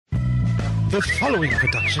The following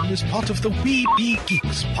production is part of the We Be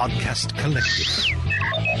Geeks podcast collective.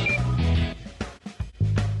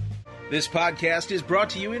 This podcast is brought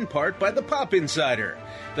to you in part by the Pop Insider.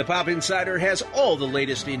 The Pop Insider has all the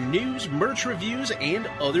latest in news, merch reviews, and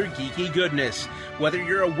other geeky goodness. Whether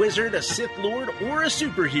you're a wizard, a Sith Lord, or a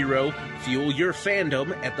superhero, fuel your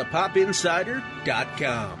fandom at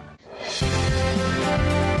thepopinsider.com.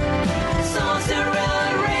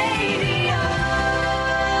 Sorcerer Radio.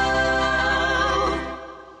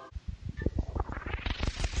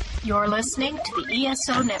 You're listening to the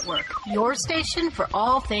ESO Network, your station for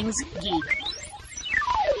all things geek.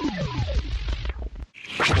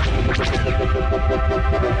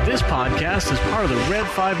 This podcast is part of the Red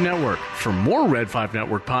 5 Network. For more Red 5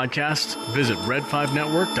 Network podcasts, visit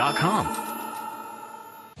red5network.com.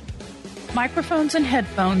 Microphones and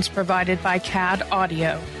headphones provided by CAD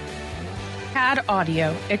Audio. CAD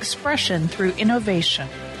Audio, expression through innovation.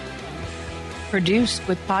 Produced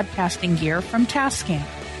with podcasting gear from Tascam.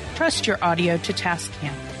 Trust your audio to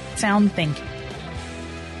Tascam. Sound thinking.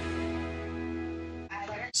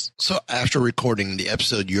 So after recording the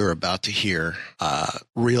episode you're about to hear,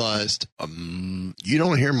 realized you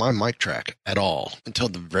don't hear my mic track at all until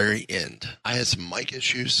the very end. I had some mic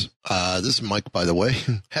issues. This is Mike, by the way,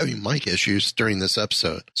 having mic issues during this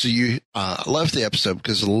episode. So you left the episode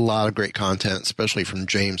because there's a lot of great content, especially from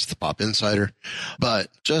James, the Pop Insider. But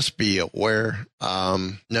just be aware,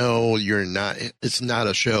 no, you're not. It's not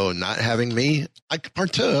a show not having me. I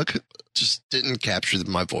partook. Just didn't capture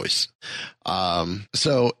my voice.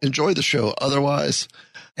 So enjoy the show otherwise,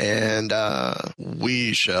 and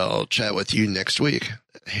we shall chat with you next week.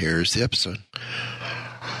 Here's the episode.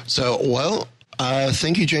 So,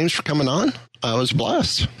 thank you, James, for coming on. I was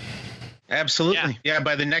blessed. Absolutely. Yeah,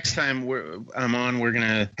 by the next time I'm on, we're going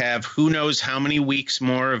to have who knows how many weeks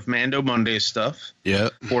more of Mando Monday stuff. Yeah.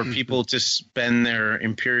 For people to spend their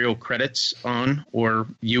Imperial credits on, or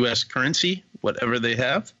U.S. currency, whatever they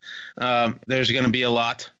have. There's going to be a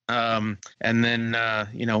lot. And then,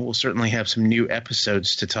 we'll certainly have some new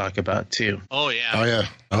episodes to talk about, too. Oh, yeah.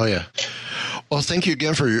 Well, thank you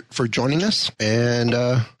again for joining us. And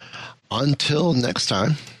until next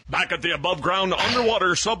time. Back at the above-ground underwater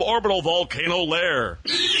suborbital volcano lair.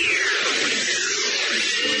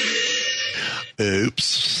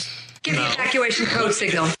 Oops. Give the evacuation code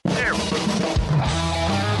signal. There. All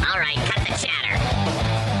right, cut the chatter.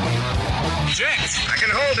 Jinx, I can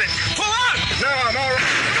hold it. Pull on! No, I'm all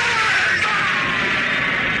right.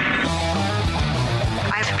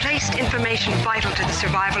 I have placed information vital to the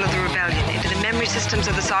survival of the rebellion into the memory systems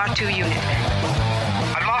of this R2 unit.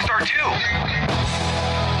 I've lost R2.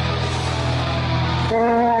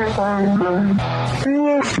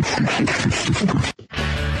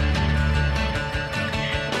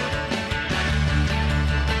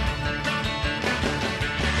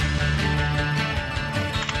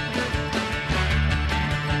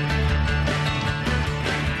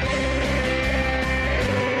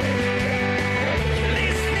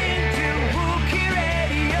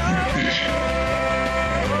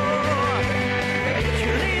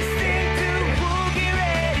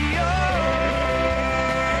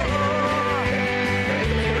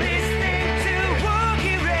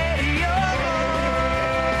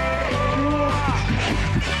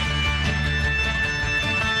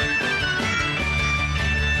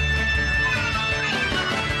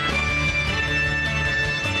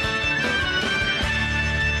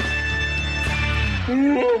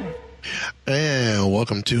 And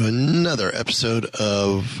welcome to another episode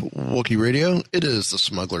of Wookiee Radio. It is the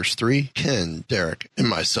Smugglers 3, Ken, Derek, and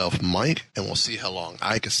myself, Mike, and we'll see how long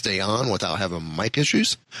I can stay on without having mic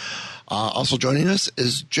issues. Also joining us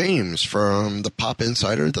is James from the Pop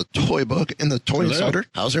Insider, the Toy Book, and the Toy Insider.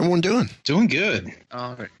 How's everyone doing? Doing good.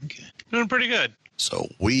 All right. Doing pretty good. So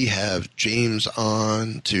we have James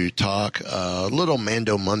on to talk a little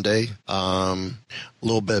Mando Monday, a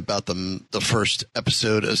little bit about the first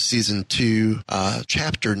episode of Season 2,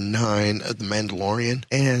 Chapter 9 of The Mandalorian,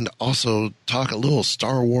 and also talk a little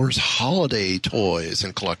Star Wars holiday toys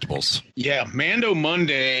and collectibles. Yeah, Mando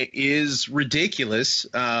Monday is ridiculous.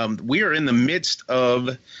 We are in the midst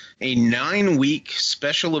of a 9-week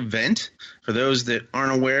special event. For those that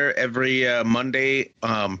aren't aware, every Monday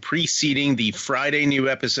preceding the Friday new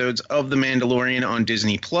episodes of The Mandalorian on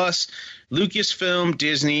Disney Plus, Lucasfilm,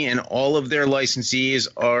 Disney, and all of their licensees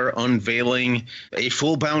are unveiling a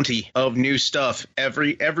full bounty of new stuff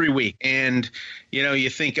every week. And, you know, you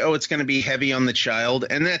think, oh, it's going to be heavy on the child,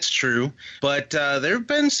 and that's true. But there have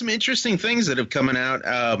been some interesting things that have come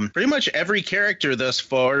out. Pretty much every character thus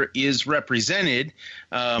far is represented,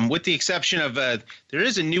 with the exception of there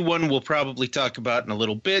is a new one we'll probably talk about in a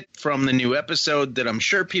little bit from the new episode that I'm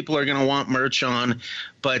sure people are going to want merch on.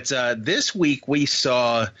 But this week we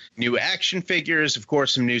saw new action figures, of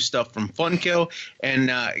course, some new stuff from Funko, and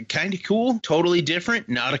kind of cool, totally different,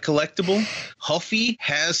 not a collectible. Huffy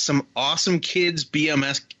has some awesome kids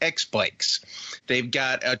BMX bikes. They've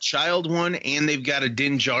got a child one and they've got a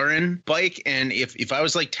Din Djarin bike, and if I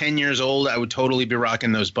was like 10 years old, I would totally be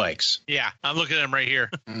rocking those bikes. Yeah, I'm looking at them right here.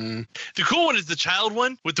 The cool one is the child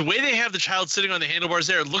one. With the way they have the child sitting on the handlebars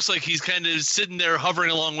there, it looks like he's kind of sitting there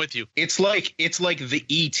hovering along with you. It's like the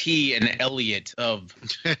E.T. and Elliot of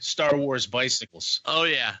Star Wars bicycles. Oh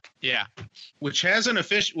yeah, yeah. Which has an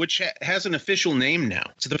official name now.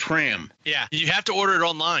 It's the Pram. Yeah, you have to order it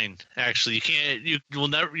online. Actually, you can't. You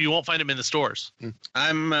won't find them in the stores.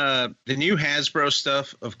 I'm the new Hasbro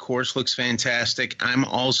stuff, of course, looks fantastic. I'm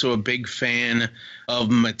also a big fan of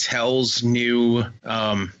Mattel's new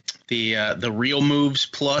the Real Moves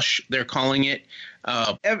plush, they're calling it.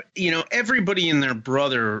 Everybody and their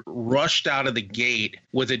brother rushed out of the gate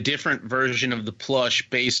with a different version of the plush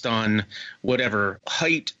based on whatever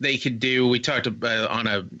height they could do. We talked about on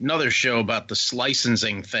another show about the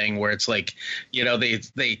licensing thing where it's like, you know,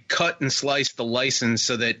 they cut and slice the license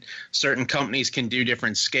so that certain companies can do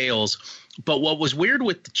different scales. But what was weird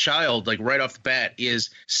with the child, like right off the bat,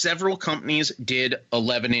 is several companies did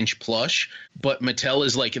 11-inch plush, but Mattel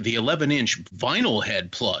is like the 11-inch vinyl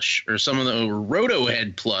head plush or some of the roto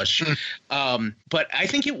head plush. But I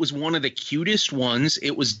think it was one of the cutest ones.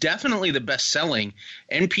 It was definitely the best selling.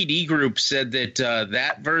 NPD Group said that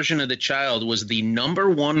that version of the child was the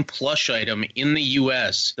 #1 plush item in the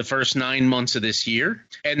U.S. the first 9 months of this year.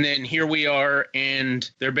 And then here we are, and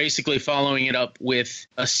they're basically following it up with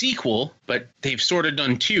a sequel. But they've sort of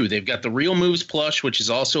done two. They've got the Real Moves plush, which is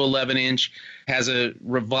also 11-inch, has a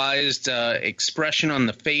revised expression on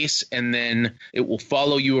the face, and then it will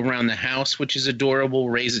follow you around the house, which is adorable,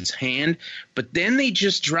 raise its hand. But then they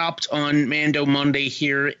just dropped on Mando Monday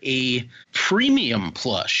here a premium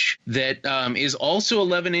plush that is also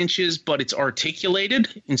 11 inches, but it's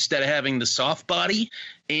articulated instead of having the soft body.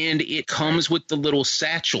 And it comes with the little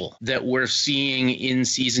satchel that we're seeing in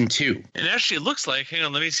season 2. And actually, it looks like, hang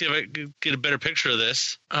on, let me see if I can get a better picture of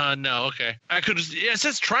this. No, okay. It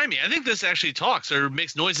says try me. I think this actually talks or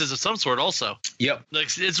makes noises of some sort also. Yep. Like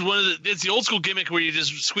it's the old school gimmick where you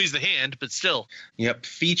just squeeze the hand, but still. Yep.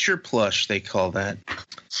 Feature plush, they call that.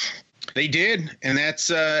 They did, and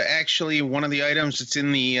that's actually one of the items that's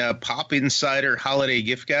in the Pop Insider Holiday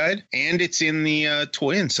Gift Guide, and it's in the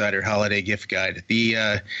Toy Insider Holiday Gift Guide.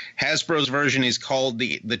 The Hasbro's version is called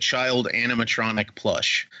the Child Animatronic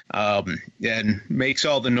Plush, and makes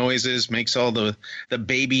all the noises, makes all the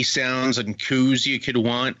baby sounds and coos you could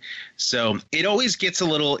want. So it always gets a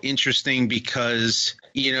little interesting because,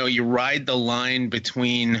 you know, you ride the line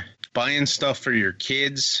between buying stuff for your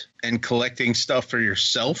kids and collecting stuff for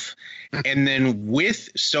yourself. And then with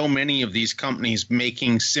so many of these companies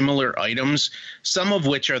making similar items, some of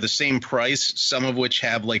which are the same price, some of which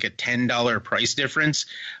have like a $10 price difference,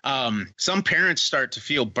 some parents start to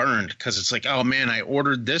feel burned because it's like, oh man, I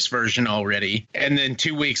ordered this version already. And then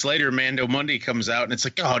 2 weeks later, Mando Monday comes out and it's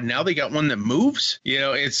like, oh, now they got one that moves. You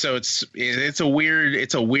know, it's a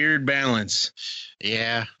weird balance.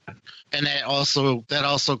 Yeah. And that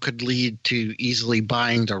also could lead to easily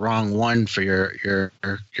buying the wrong one for your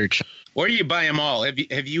child. Or you buy them all.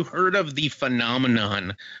 Have you heard of the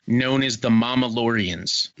phenomenon known as the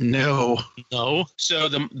Mamalorians? No. So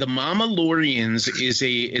the Mamalorians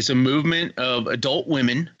is a movement of adult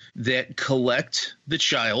women that collect the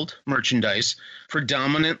child merchandise,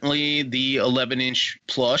 predominantly the 11-inch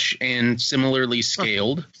plush and similarly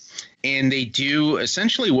scaled. And they do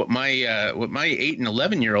essentially what my 8 and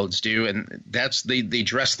 11-year-olds do, and that's they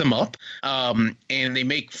dress them up, and they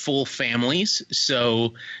make full families.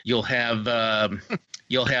 So you'll have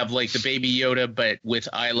like the Baby Yoda, but with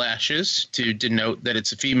eyelashes to denote that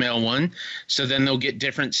it's a female one. So then they'll get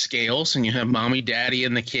different scales, and you have mommy, daddy,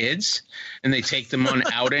 and the kids, and they take them on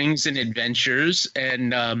outings and adventures.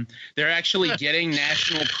 And they're actually getting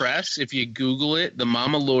national press. If you Google it, the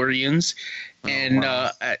Mamalorians. And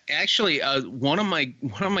actually, one of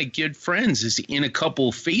my good friends is in a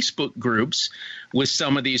couple Facebook groups with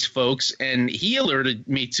some of these folks, and he alerted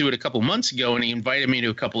me to it a couple months ago, and he invited me to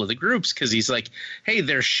a couple of the groups because he's like, "Hey,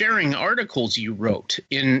 they're sharing articles you wrote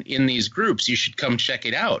in these groups. You should come check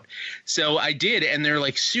it out." So I did, and they're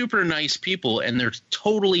like super nice people, and they're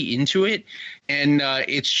totally into it. And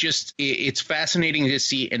it's fascinating to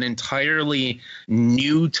see an entirely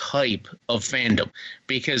new type of fandom,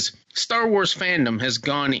 because Star Wars fandom has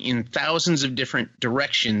gone in thousands of different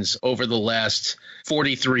directions over the last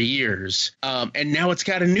 43 years, and now it's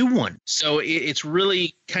got a new one. So it's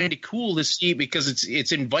really kind of cool to see, because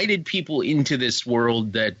it's invited people into this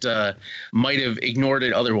world that might have ignored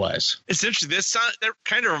it otherwise. It's interesting. That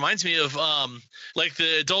kind of reminds me of like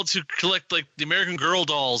the adults who collect like the American Girl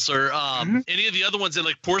dolls or any of the other ones that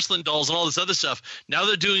like porcelain dolls and all this other stuff. Now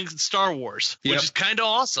they're doing Star Wars, which is kind of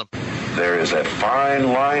awesome. There is a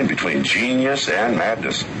fine line between genius and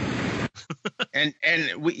madness. And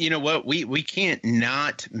you know what? We can't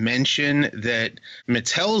not mention that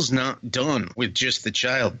Mattel's not done with just the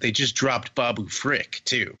child. They just dropped Babu Frick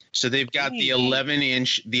too. So they've got the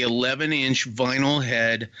 11-inch vinyl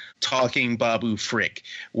head talking Babu Frick,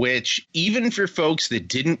 which even for folks that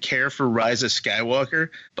didn't care for Rise of Skywalker,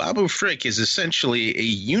 Babu Frick is essentially a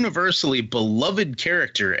universally beloved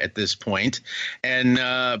character at this point, and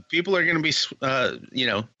people are going to be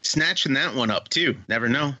snatching that one up too. Never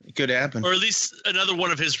know. It could happen. Or at least another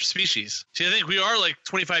one of his species. See, I think we are like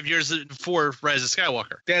 25 years before Rise of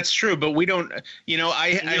Skywalker. That's true, but we don't.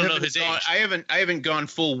 I don't know his age. I haven't gone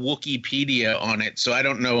full Wikipedia on it, so I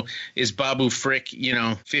don't know. Is Babu Frick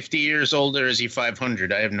 50 years old, or is he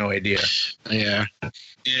 500? I have no idea. Yeah,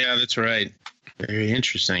 that's right. Very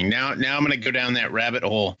interesting. Now I'm going to go down that rabbit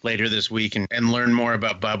hole later this week and learn more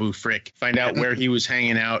about Babu Frick, find out where he was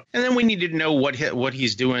hanging out, and then we need to know what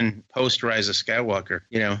he's doing post Rise of Skywalker.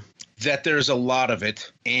 That there's a lot of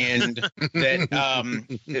it, and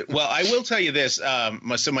that well, I will tell you this.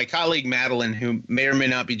 So my colleague Madeline, who may or may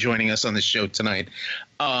not be joining us on the show tonight,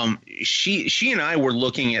 she and I were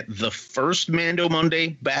looking at the first Mando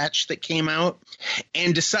Monday batch that came out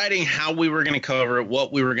and deciding how we were going to cover it,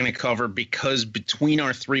 what we were going to cover, because between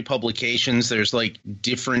our three publications, there's like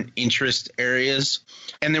different interest areas,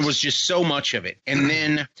 and there was just so much of it. And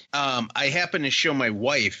then I happened to show my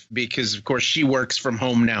wife, because of course she works from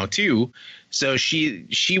home now too. So she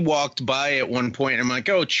walked by at one point, and I'm like,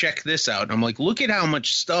 "Oh, check this out." And I'm like, "Look at how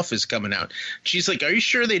much stuff is coming out." She's like, "Are you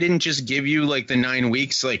sure they didn't just give you like the 9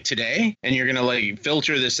 weeks like today, and you're gonna like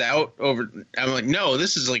filter this out over?" I'm like, "No,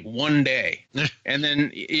 this is like one day." And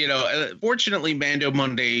then fortunately, Mando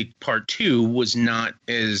Monday Part 2 was not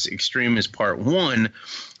as extreme as Part 1.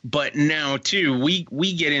 But now, too,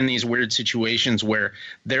 we get in these weird situations where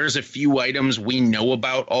there's a few items we know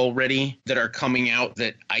about already that are coming out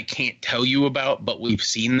that I can't tell you about, but we've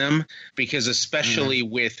seen them, because especially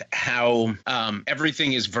with how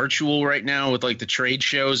everything is virtual right now with like the trade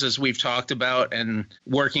shows, as we've talked about, and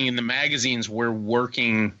working in the magazines, we're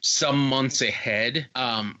working some months ahead.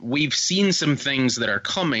 We've seen some things that are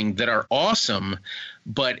coming that are awesome.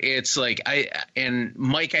 But it's like and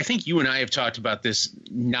Mike, I think you and I have talked about this,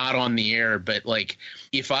 not on the air, but like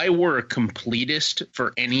if I were a completist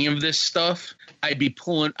for any of this stuff, I'd be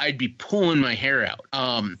pulling my hair out,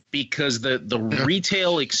 because the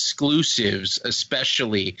retail exclusives,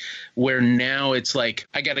 especially, where now it's like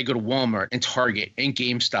I got to go to Walmart and Target and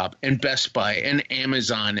GameStop and Best Buy and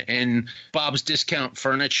Amazon and Bob's Discount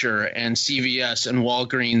Furniture and CVS and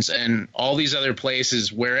Walgreens and all these other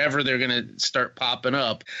places, wherever they're going to start popping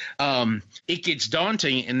up. It gets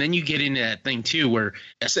daunting, and then you get into that thing too where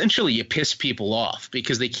essentially you piss people off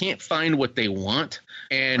because they can't find what they want.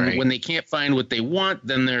 And when they can't find what they want,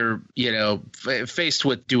 then they're, faced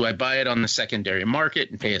with, do I buy it on the secondary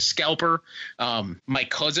market and pay a scalper? My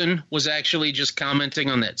cousin was actually just commenting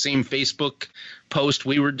on that same Facebook post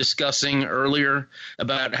we were discussing earlier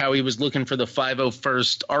about how he was looking for the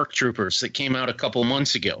 501st ARC Troopers that came out a couple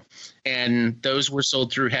months ago. And those were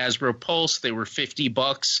sold through Hasbro Pulse. They were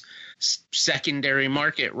 $50. Secondary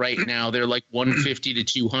market right now, they're like $150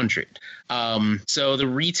 to $200. So the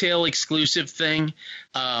retail exclusive thing,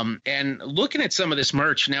 and looking at some of this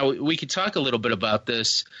merch now, we could talk a little bit about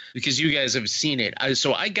this because you guys have seen it.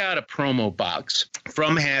 So I got a promo box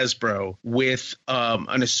from Hasbro with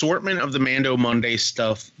an assortment of the Mando Monday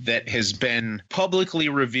stuff that has been publicly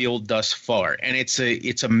revealed thus far, and it's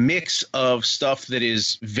a mix of stuff that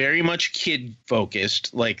is very much kid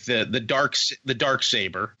focused, like the dark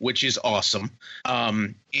saber, which is awesome.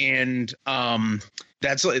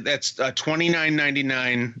 That's a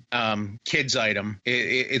 $29.99 kids item.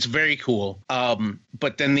 It's very cool.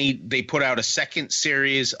 but then they put out a second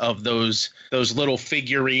series of those little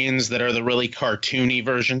figurines that are the really cartoony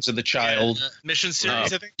versions of the child. Yeah, Mission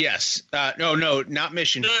series, I think. Yes. No, not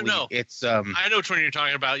Mission. No. It's I know which one you're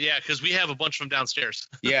talking about. Yeah, because we have a bunch of them downstairs.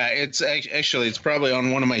 Yeah, it's actually it's probably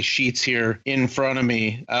on one of my sheets here in front of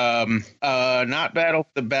me. Not Battle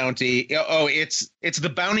for the Bounty. Oh, it's the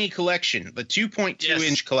Bounty Collection, the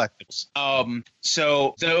 2.2-inch collectibles.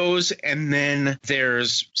 So those, and then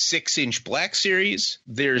there's 6-inch Black Series.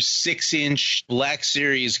 There's 6-inch Black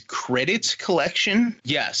Series Credits Collection.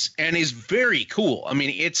 Yes, and is very cool. I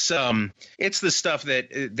mean, it's the stuff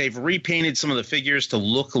that they've repainted some of the figures to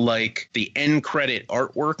look like the end credit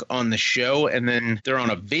artwork on the show, and then they're on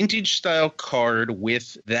a vintage style card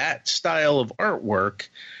with that style of artwork.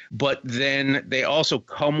 But then they also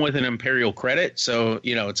come with an Imperial credit, so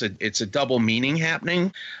it's a double meaning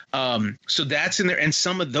happening. So that's in there, and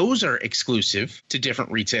some of those are exclusive to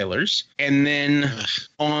different retailers. And then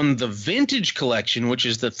on the vintage collection, which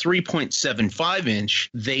is the 3.75-inch,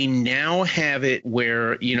 they now have it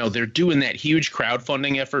where they're doing that huge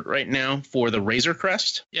crowdfunding effort right now for the Razor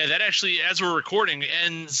Crest. Yeah, that actually, as we're recording,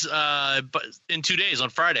 ends but in 2 days on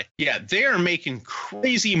Friday. Yeah, they are making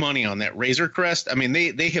crazy money on that Razor Crest. I mean,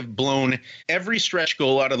 they have blown every stretch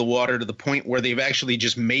goal out of the water to the point where they've actually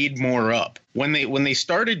just made more up. When they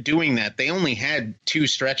started doing that, they only had 2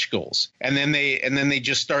 stretch goals, and then they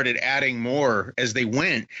just started adding more as they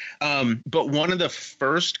went. But one of the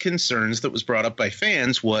first concerns that was brought up by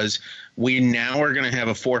fans was we now are going to have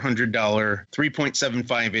a $400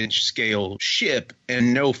 3.75-inch scale ship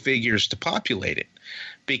and no figures to populate it.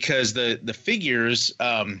 Because the figures,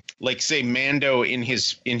 like say Mando in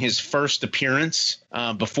his first appearance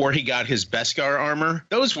before he got his Beskar armor,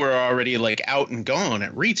 those were already like out and gone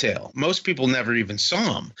at retail. Most people never even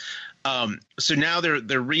saw them. So now they're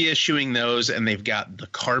reissuing those, and they've got the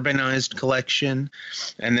carbonized collection,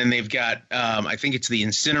 and then they've got I think it's the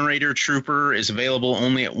Incinerator Trooper is available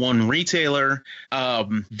only at one retailer.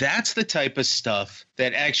 That's the type of stuff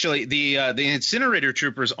that actually the Incinerator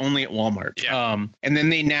Trooper is only at Walmart. Yeah. And then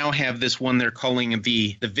they now have this one they're calling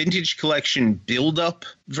the Vintage Collection Build-Up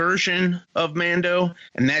version of Mando,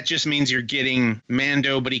 and that just means you're getting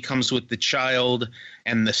Mando, but he comes with the child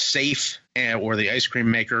and the safe or the ice cream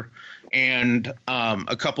maker and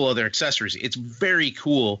a couple other accessories. It's very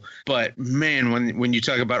cool, but man, when you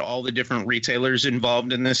talk about all the different retailers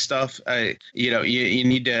involved in this stuff, you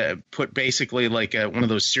need to put basically like one of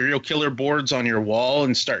those serial killer boards on your wall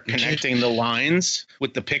and start connecting the lines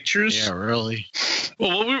with the pictures. Yeah, really.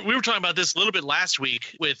 Well, we were talking about this a little bit last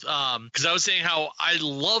week with because I was saying how I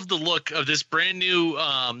love the look of this brand new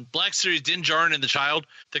Black Series Din Djarin and the Child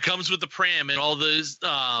that comes with the pram and all those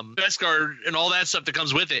Beskar and all that stuff that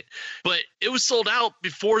comes with it. But it was sold out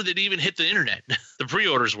before they'd even hit the internet. The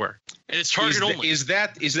pre-orders were, and it's Target only. Is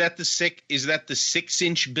that the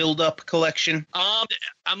 6-inch build-up collection?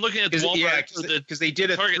 I'm looking at the Walmart because they did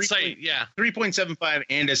a Target site. Yeah, 3.75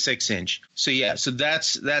 and a 6-inch. So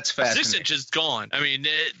that's fascinating. 6-inch is gone. I mean,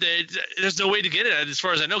 there's no way to get it as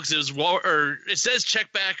far as I know because it says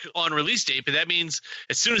check back on release date, but that means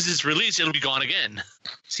as soon as it's released, it'll be gone again.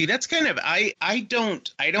 See, that's kind of I don't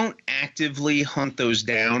actively hunt those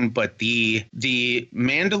down, but the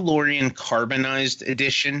Mandalorian carbonized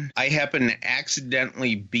edition, I happened to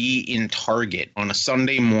accidentally be in Target on a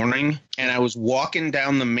Sunday morning, and I was walking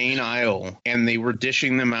down the main aisle, and they were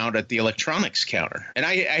dishing them out at the electronics counter, and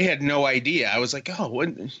I had no idea. I was like, oh,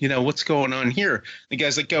 what's going on here? The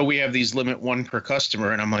guy's like, oh, we have these limit one per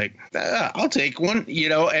customer, and I'm like, I'll take one,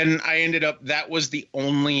 and I ended up that was the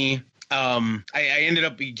only. I ended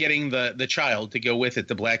up getting the child to go with it,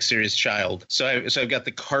 the Black Series Child. So I've got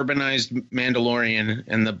the carbonized Mandalorian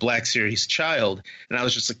and the Black Series Child, and I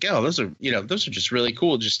was just like, oh, those are just really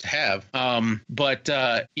cool just to have. But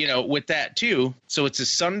with that too, so it's a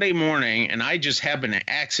Sunday morning, and I just happen to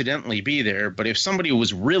accidentally be there. But if somebody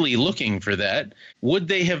was really looking for that, would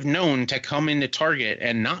they have known to come into Target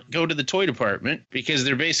and not go to the toy department because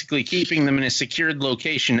they're basically keeping them in a secured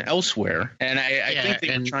location elsewhere? And I think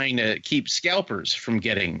they were trying to keep scalpers from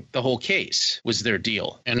getting the whole case was their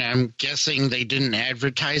deal. And I'm guessing they didn't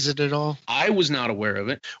advertise it at all? I was not aware of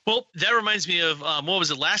it. Well, that reminds me of, what was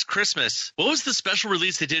it, last Christmas? What was the special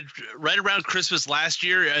release they did right around Christmas last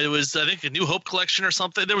year? It was, I think, a New Hope collection or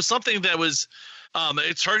something. There was something that was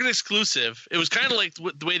it's Target exclusive. It was kind of like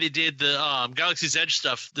the way they did the Galaxy's Edge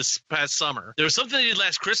stuff this past summer. There was something they did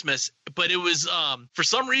last Christmas, but it was for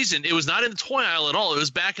some reason it was not in the toy aisle at all. It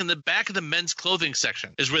was back in the back of the men's clothing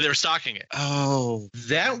section is where they were stocking it. Oh,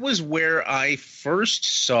 that was where I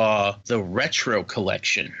first saw the retro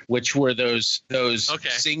collection, which were those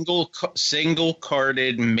single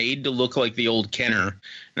carded, made to look like the old Kenner.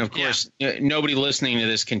 And of course, nobody listening to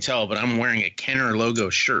this can tell, but I'm wearing a Kenner logo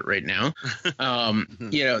shirt right now.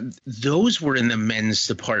 You know, those were in the men's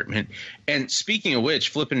department. And speaking of which,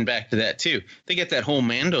 flipping back to that too, they get that whole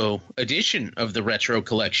Mando edition of the retro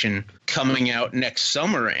collection coming out next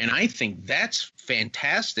summer. And I think that's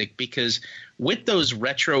fantastic because with those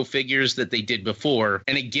retro figures that they did before,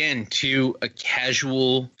 and again, to a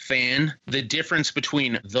casual fan, the difference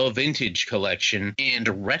between the vintage collection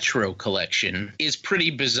and retro collection is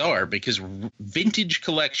pretty bizarre because vintage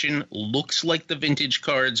collection looks like the vintage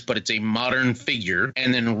cards, but it's a modern figure.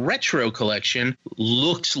 And then retro collection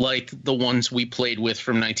looks like the ones we played with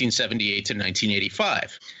from 1978 to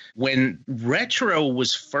 1985. When retro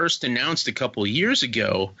was first announced a couple of years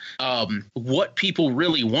ago, what people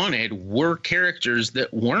really wanted were characters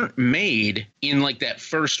that weren't made in like that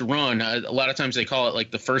first run. A lot of times they call it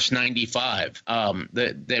like the first 95,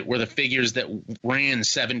 that were the figures that ran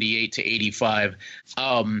 78 to 85.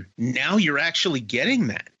 Now you're actually getting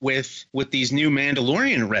that with these new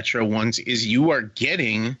Mandalorian retro ones is you are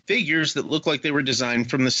getting figures that look like they were designed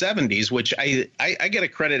from the 70s, which I got to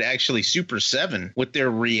credit actually Super 7 with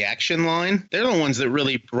their reaction line. They're the ones that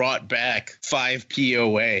really brought back 5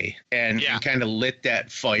 POA and kind of lit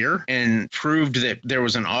that fire and proved that there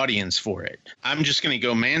was an audience for it. I'm just going to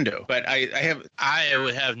go Mando, but I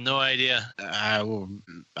would have no idea. I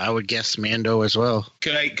would guess Mando as well.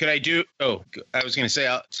 Could I do? Oh, I was going to say,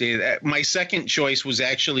 I'll say that my second choice was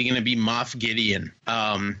actually going to be Moff Gideon.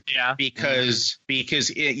 Because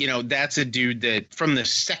it, you know, that's a dude that from the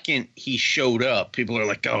second he showed up, people are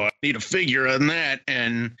like, oh, I need a figure on that.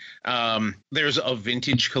 And there's a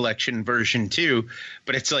vintage collection version too,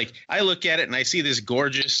 but it's like I look at it and I see this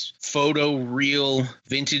gorgeous photo real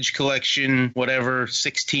vintage collection, whatever,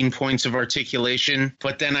 16 points of articulation,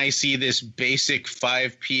 but then I see this basic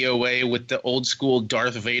 5 POA with the old school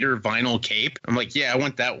Darth Vader vinyl cape. I'm like, yeah, I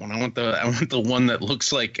want that one. I want the one that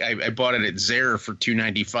looks like I bought it at Zare for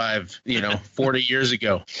 $2.95, 40 years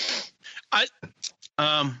ago.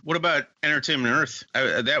 What about Entertainment Earth?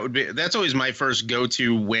 That's always my first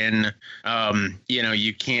go-to when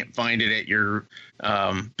you can't find it at your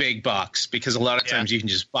big box, because a lot of times you can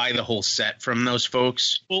just buy the whole set from those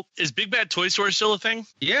folks. Well, is Big Bad Toy Store still a thing?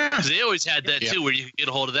 Yeah, because they always had that too, where you could get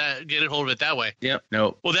a hold of it that way. Yep.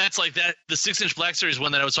 No. Well, that's like that. The 6-inch Black Series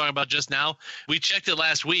one that I was talking about just now. We checked it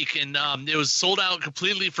last week, and it was sold out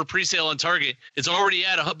completely for pre-sale on Target. It's already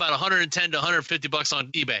at about $110 to $150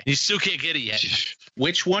 on eBay. You still can't get it yet.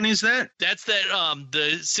 Which one is that? That's that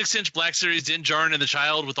the 6-inch Black Series Din Djarin and the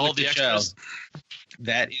Child with all the extras. Child.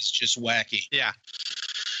 That is just wacky. Yeah.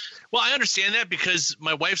 Well, I understand that because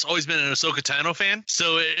my wife's always been an Ahsoka Tano fan.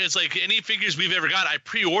 So it's like any figures we've ever got, I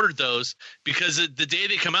pre-ordered those because the day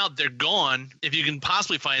they come out, they're gone if you can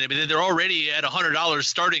possibly find them. And they're already at $100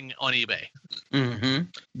 starting on eBay. Mm-hmm.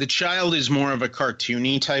 The Child is more of a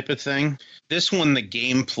cartoony type of thing. This one, the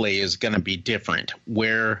gameplay is going to be different,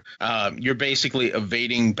 where you're basically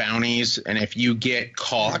evading bounties, and if you get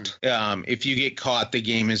caught, the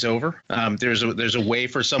game is over. There's a way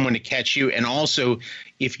for someone to catch you, and also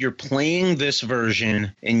if you're playing this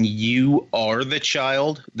version and you are the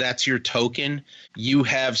Child, that's your token. You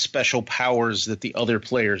have special powers that the other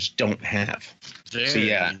players don't have.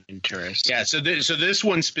 Very interesting. Yeah, so this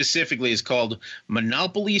one specifically is called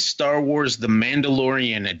Monopoly Star Wars The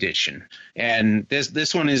Mandalorian Edition. And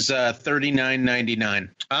this one is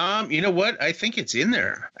 $39.99. You know what? I think it's in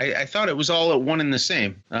there. I thought it was all at one and the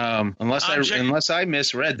same. Unless I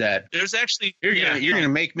misread that. There's actually you're gonna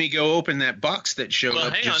make me go open that box that showed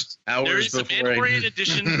up just hours before. There is a Mandalorian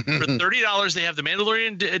edition for $30. They have the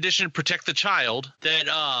Mandalorian edition Protect the Child that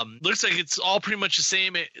looks like it's all pretty much the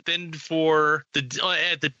same. Then for the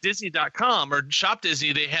at the Disney.com or Shop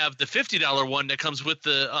Disney, they have the $50 one that comes with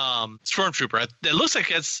the Stormtrooper. It looks like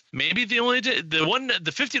that's maybe the only the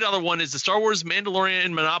 $50 one is the Star Wars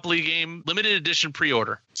Mandalorian Monopoly game limited edition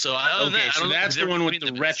pre-order. So that's the one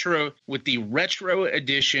with the retro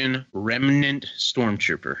edition Remnant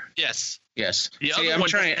Stormtrooper. Yes. Yes. The See, other I'm one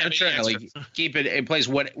trying doesn't have to any like keep it in place.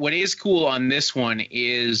 What is cool on this one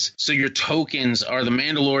is so your tokens are the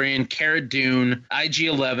Mandalorian, Cara Dune,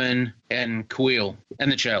 IG-11, and Kuiil,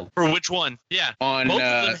 and the Child. For which one? Yeah. On Both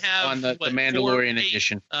of them have on the Mandalorian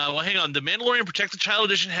edition. Well, hang on. The Mandalorian Protect the Child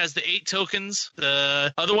edition has the 8 tokens.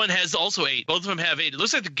 The other one has also 8. Both of them have 8. It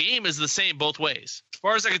looks like the game is the same both ways. As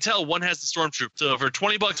far as I can tell, one has the Stormtrooper. So for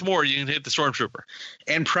 $20 more, you can hit the Stormtrooper.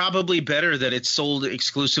 And probably better that it's sold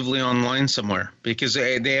exclusively online somewhere, because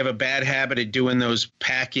they have a bad habit of doing those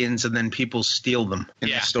pack-ins and then people steal them in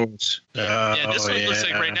the stores. Yeah, this one looks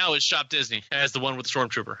like right now is Shop Disney has the one with the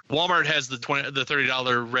Stormtrooper. Walmart has the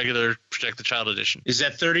 $30 regular Protect the Child edition. Is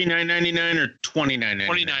that $39.99 or $29.99?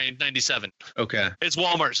 $29.97. Okay. It's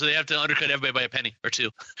Walmart, so they have to undercut everybody by a penny or two.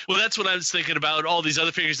 Well, that's what I was thinking about all these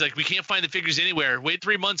other figures. Like, we can't find the figures anywhere. Wait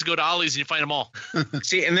 3 months, go to Ollie's, and you find them all.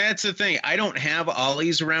 See, and that's the thing. I don't have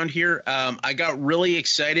Ollie's around here. I got really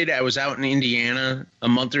excited. I was out in Indiana a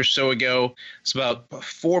month or so ago. It's about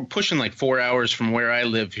pushing like 4 hours from where I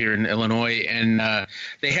live here in Illinois, and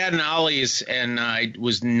they had an Ollie's, and I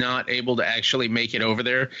was not able to actually make it over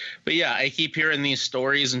there. But yeah, I keep hearing these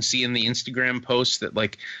stories and seeing the Instagram posts that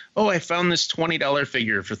like, oh, I found this $20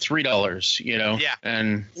 figure for $3, you know? Yeah.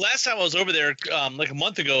 And last time I was over there, like a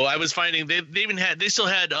month ago, I was finding they still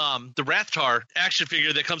had the Rathtar action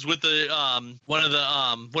figure that comes with the one of the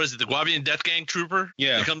the Guavian Death Gang Trooper.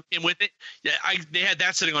 Yeah. That comes in with it. Yeah, they had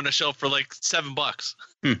that sitting on the shelf for like $7.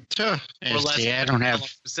 Sure. See, I don't have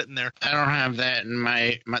sitting there. I don't have that in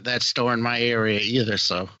my that store in my area either,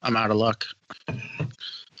 so I'm out of luck.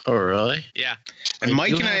 Oh, really? Yeah. And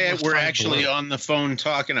Mike and I were actually on the phone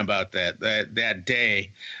talking about that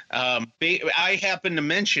day. I happened to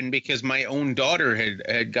mention, because my own daughter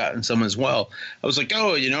had gotten some as well. I was like,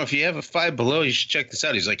 oh, if you have a Five Below, you should check this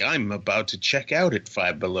out. He's like, I'm about to check out at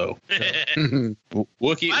Five Below.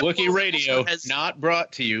 Wookiee Radio, not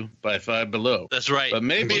brought to you by Five Below. That's right. But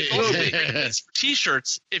maybe it will be.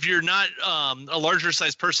 T-shirts, if you're not a larger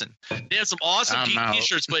size person. They have some awesome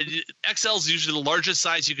T-shirts, but XL is usually the largest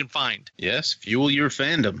size you can find. Yes, fuel your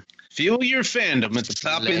fandom. Fuel your fandom at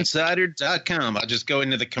thepopinsider.com. I'll just go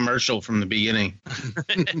into the commercial from the beginning.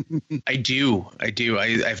 I do.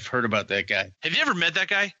 I've heard about that guy. Have you ever met that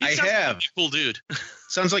guy? I have. Like a cool dude.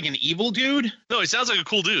 Sounds like an evil dude? No, he sounds like a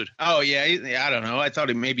cool dude. Oh, yeah. I don't know. I thought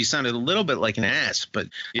he maybe sounded a little bit like an ass, but,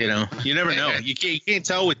 you never know. You can't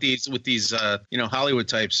tell with these Hollywood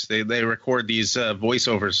types. They record these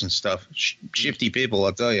voiceovers and stuff. Shifty people,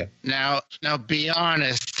 I'll tell you. Now, be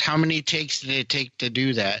honest. How many takes did it take to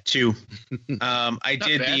do that? 2. I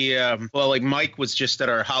did like Mike was just at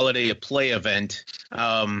our Holiday Play event.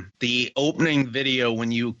 The opening video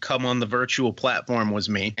when you come on the virtual platform was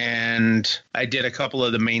me, and I did a couple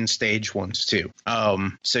of the main stage ones too.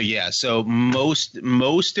 So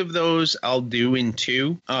most of those I'll do in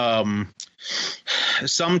 2.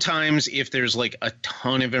 Sometimes if there's like a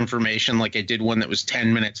ton of information, like I did one that was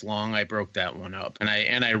 10 minutes long, I broke that one up and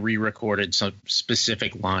I re-recorded some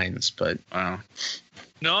specific lines, but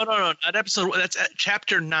No. That episode, that's at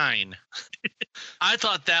chapter 9. I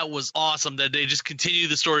thought that was awesome that they just continue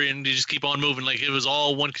the story and they just keep on moving like it was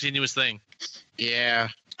all one continuous thing. Yeah.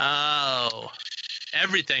 Oh,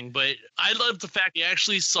 everything. But I love the fact you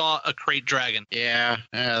actually saw a crate dragon. Yeah,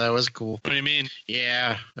 that was cool. What do you mean?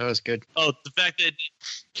 Yeah, that was good. Oh, the fact that...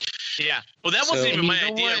 Yeah. Well, that wasn't even my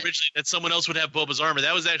idea originally, that someone else would have Boba's armor.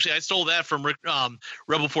 That was actually, I stole that from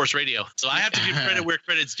Rebel Force Radio. So I have to give credit where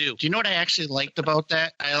credit's due. Do you know what I actually liked about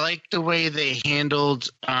that? I liked the way they handled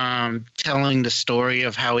telling the story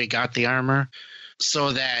of how he got the armor.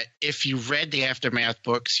 So that if you read the Aftermath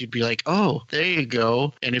books, you'd be like, oh, there you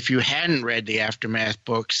go. And if you hadn't read the Aftermath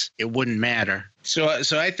books, it wouldn't matter. So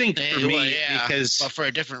I think for me, but for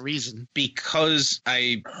a different reason. Because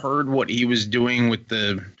I heard what he was doing with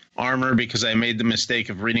the armor, because I made the mistake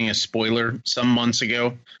of reading a spoiler some months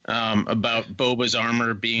ago about Boba's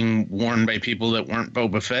armor being worn by people that weren't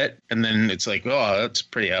Boba Fett. And then it's like, oh, that's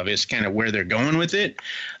pretty obvious kind of where they're going with it.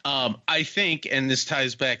 I think, and this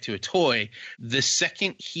ties back to a toy, the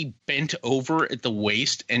second he bent over at the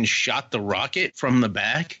waist and shot the rocket from the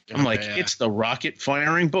back, I'm like, it's the rocket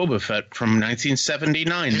firing Boba Fett from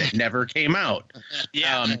 1979 that never came out.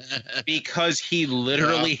 Because he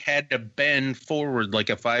literally had to bend forward like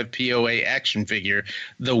a 5 5 POA action figure,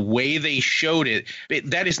 the way they showed it,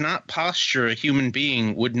 that is not posture a human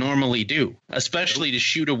being would normally do, especially to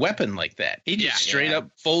shoot a weapon like that. He just straight up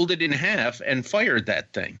folded in half and fired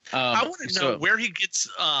that thing. I want to know where he gets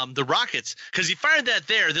the rockets, because he fired that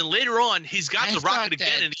there. Then later on, he's got the rocket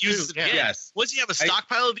again and he uses it again. Yes. Does he have a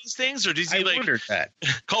stockpile of these things, or does he wondered that.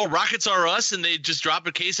 call Rockets R Us and they just drop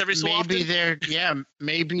a case every so often?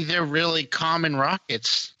 Maybe they're really common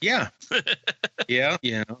rockets. Yeah. Yeah.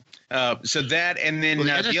 So that, and then the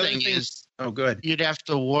the other other thing thing is, good. You'd have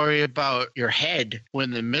to worry about your head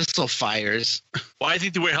when the missile fires. Why I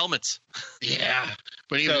think they wear helmets. Yeah,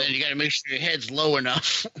 but even then, you got to make sure your head's low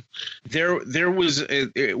enough. There was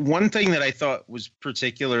one thing that I thought was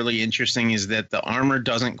particularly interesting is that the armor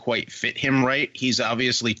doesn't quite fit him right. He's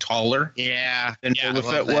obviously taller than Boba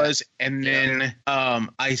Fett was. And then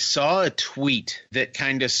I saw a tweet that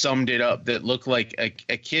kind of summed it up that looked like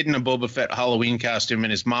a kid in a Boba Fett Halloween costume,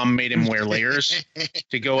 and his mom made him wear layers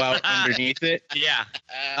to go out underneath it. Yeah.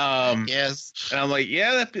 Yes. And I'm like,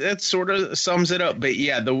 that sort of sums it up. But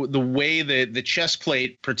yeah, the way the chest plate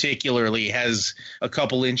particularly has a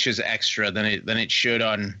couple inches extra than it should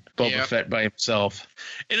on Boba Fett by himself.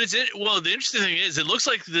 And the interesting thing is, it looks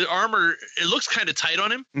like the armor, it looks kind of tight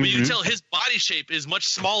on him, but you can tell his body shape is much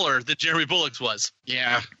smaller than Jeremy Bullock's was.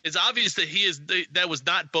 Yeah. It's obvious that that was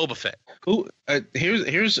not Boba Fett. Who?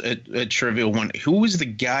 Here's a trivial one. Who was the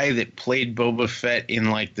guy that played Boba Fett in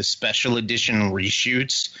like the special edition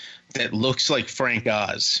reshoots that looks like Frank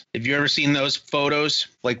Oz? Have you ever seen those photos?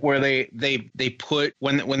 Like where they put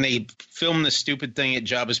when they film the stupid thing at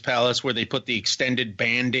Jabba's palace where they put the extended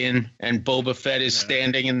band in and Boba Fett is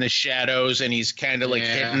standing in the shadows and he's kind of like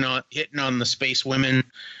hitting on the space women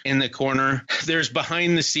in the corner. There's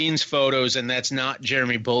behind the scenes photos and that's not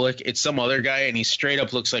Jeremy Bullock. It's some other guy and he straight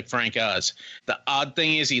up looks like Frank Oz. The odd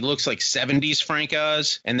thing is he looks like 70s Frank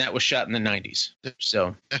Oz, and that was shot in the 90s.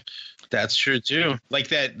 So that's true too. Like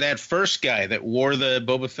that first guy that wore the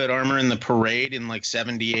Boba Fett armor in the parade in like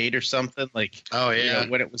 78 or something. Like,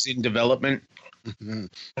 when it was in development.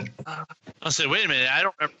 I'll say, wait a minute, I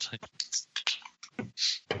don't remember.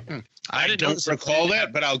 I don't recall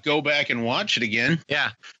that, but I'll go back and watch it again. Yeah.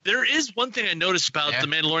 There is one thing I noticed about The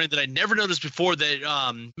Mandalorian that I never noticed before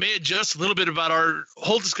that may adjust a little bit about our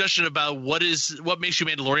whole discussion about what makes you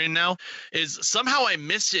Mandalorian now, is somehow I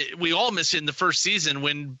missed it. We all missed it in the first season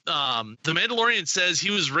when the Mandalorian says he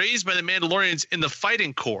was raised by the Mandalorians in the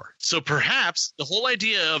fighting corps. So perhaps the whole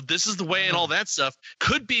idea of this is the way and all that stuff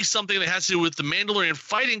could be something that has to do with the Mandalorian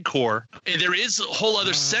fighting corps. And there is a whole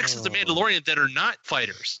other sects of the Mandalorian that are not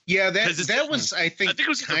fighters. Yeah, that was, I think it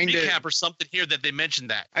was kind of a recap or something here that they mentioned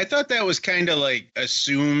that. I thought that was kind of like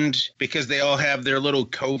assumed because they all have their little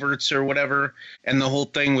coverts or whatever, and the whole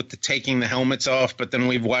thing with the taking the helmets off. But then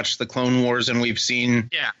we've watched the Clone Wars and we've seen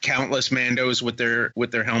countless Mandos with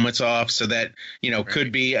their helmets off. So that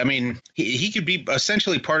could be. I mean, he could be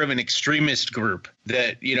essentially part of an extremist group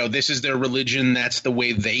that this is their religion. That's the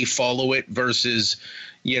way they follow it versus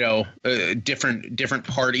a different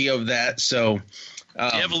party of that. So.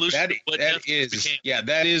 The evolution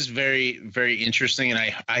that is very, very interesting, and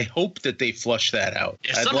I hope that they flush that out.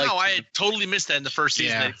 Yeah, somehow I had totally missed that in the first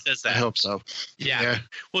season that he says that. I hope so. Yeah.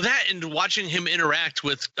 Well, that and watching him interact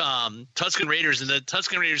with Tusken Raiders, and the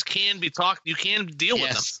Tusken Raiders can be talked. You can deal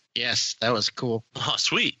with them. Yes, that was cool. Oh,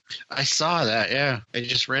 sweet. I saw that. Yeah, I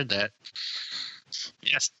just read that.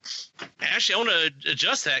 Yes. Actually, I want to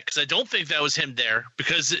adjust that because I don't think that was him there.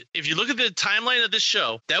 Because if you look at the timeline of this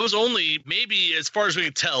show, that was only maybe, as far as we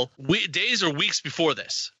can tell, days or weeks before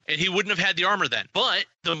this. And he wouldn't have had the armor then. But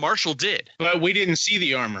the Marshal did. But we didn't see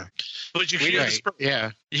the armor. But you hear the spurs. Yeah.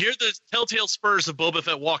 You hear the telltale spurs of Boba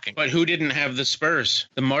Fett walking. But who didn't have the spurs?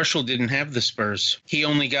 The Marshal didn't have the spurs. He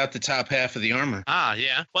only got the top half of the armor. Ah,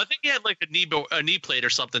 yeah. Well, I think he had like a knee plate or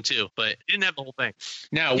something too, but he didn't have the whole thing.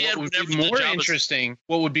 Now, what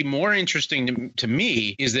would be more interesting to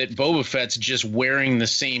me is that Boba Fett's just wearing the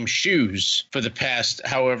same shoes for the past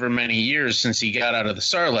however many years since he got out of the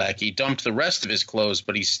Sarlacc. He dumped the rest of his clothes,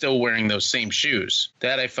 but he's still wearing those same shoes.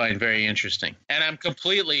 That I find very interesting. And I'm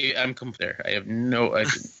there. I have no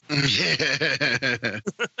idea.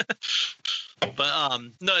 But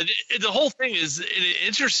no, the whole thing is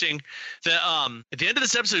interesting that at the end of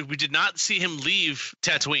this episode we did not see him leave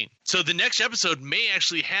Tatooine. So the next episode may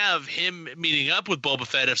actually have him meeting up with Boba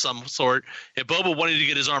Fett of some sort if Boba wanted to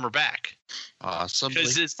get his armor back. Awesome.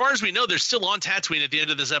 Because as far as we know, they're still on Tatooine at the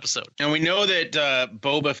end of this episode. And we know that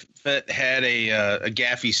Boba Fett had a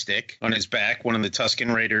gaffy stick on his back, one of the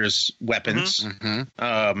Tusken Raiders' weapons.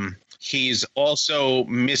 He's also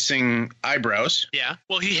missing eyebrows. Yeah.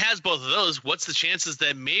 Well, he has both of those. What's the chances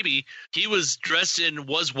that maybe he was dressed in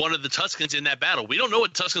was one of the Tuskens in that battle? We don't know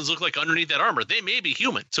what Tuskens look like underneath that armor. They may be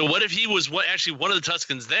human. So what if he was actually one of the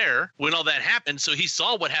Tuskens there when all that happened? So he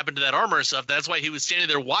saw what happened to that armor and stuff. That's why he was standing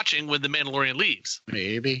there watching when the Mandalorian leaves.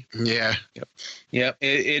 Maybe. Yeah. Yep.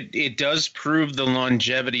 It does prove the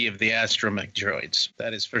longevity of the astromech droids.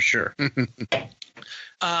 That is for sure.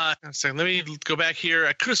 So let me go back here.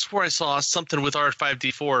 I could have swore I saw something with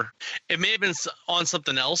R5D4. It may have been on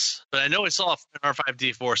something else, but I know I saw an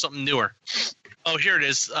R5D4, something newer. Oh, here it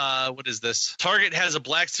is. What is this? Target has a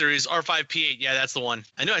Black Series R5P8. Yeah, that's the one.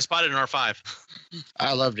 I knew I spotted an R5.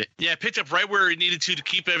 I loved it. Yeah, it picked up right where it needed to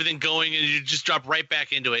keep everything going, and you just drop right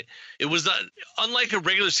back into it. It was unlike a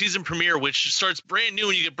regular season premiere, which starts brand new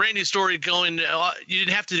and you get brand new story going. You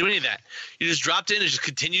didn't have to do any of that. You just dropped in and just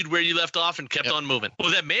continued where you left off and kept on moving.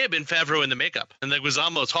 Well, that may have been Favreau in the makeup and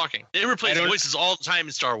Leguizamo talking. They replace voices all the time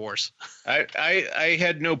in Star Wars. I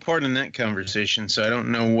had no part in that conversation, so I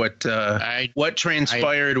don't know what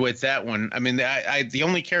transpired with that one. I mean, the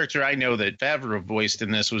only character I know that Favreau voiced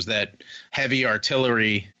in this was that heavy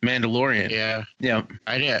artillery Mandalorian. Yeah.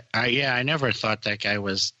 I never thought that guy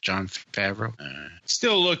was Jon Favreau.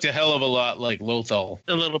 Still looked a hell of a lot like Lothal.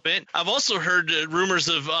 A little bit. I've also heard rumors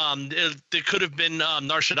of there could have been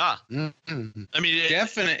Nar Shaddaa. Mm-hmm. I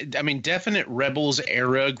mean, definite Rebels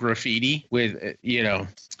era graffiti with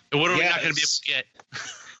What are we not going to be able to get?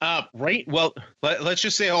 Right. Well, let's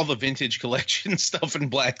just say all the vintage collection stuff in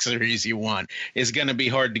Black Series you want is going to be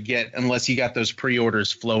hard to get unless you got those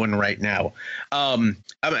pre-orders flowing right now. I'm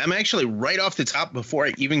actually right off the top before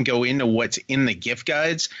I even go into what's in the gift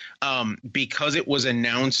guides, because it was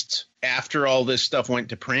announced after all this stuff went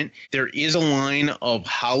to print. There is a line of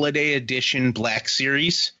holiday edition Black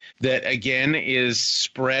Series that again is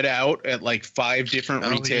spread out at like 5 different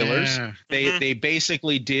retailers. Yeah. They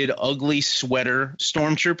basically did ugly sweater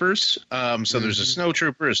stormtroopers. So there's a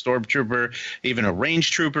snowtrooper, a stormtrooper, even a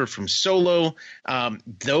range trooper from Solo.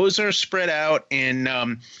 Those are spread out, and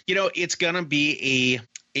it's gonna be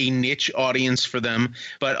a niche audience for them,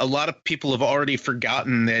 but a lot of people have already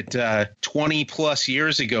forgotten that 20 plus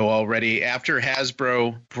years ago already, after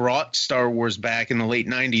Hasbro brought Star Wars back in the late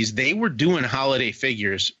 90s, they were doing holiday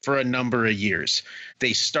figures for a number of years.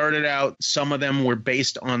 They started out, some of them were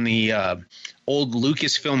based on the old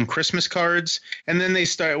Lucasfilm Christmas cards, and then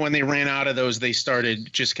when they ran out of those, they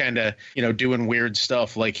started just kind of doing weird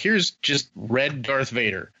stuff like, here's just red Darth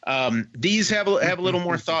Vader. These have a little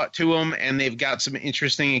more thought to them, and they've got some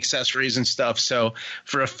interesting accessories and stuff. So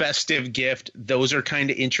for a festive gift, those are kind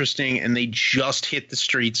of interesting, and they just hit the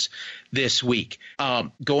streets this week.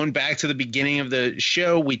 Going back to the beginning of the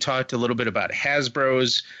show, we talked a little bit about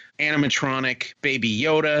Hasbro's animatronic Baby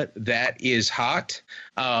Yoda. That is hot.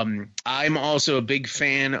 I'm also a big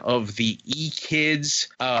fan of the eKids,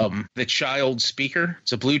 the child speaker.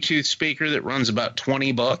 It's a Bluetooth speaker that runs about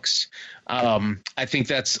 $20. I think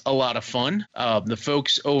that's a lot of fun. The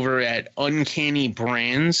folks over at Uncanny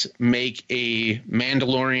Brands make a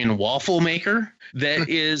Mandalorian waffle maker that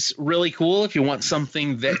is really cool if you want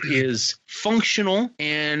something that is functional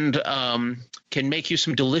and can make you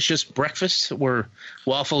some delicious breakfast or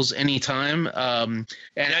waffles anytime.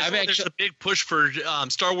 There's a big push for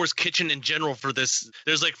Star Wars kitchen in general for this.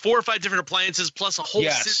 There's like 4 or 5 different appliances plus a whole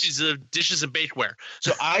series of dishes and bakeware.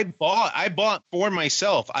 So I bought for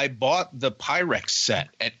myself. I bought the Pyrex set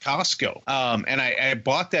at Costco, and I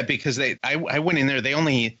bought that because I went in there.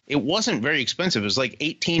 It wasn't very expensive. It was like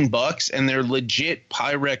 $18, and they're legit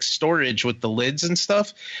Pyrex storage with the lids and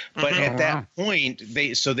stuff. But at that point,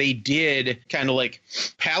 they did kind of like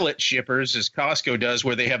pallet shippers, as Costco does,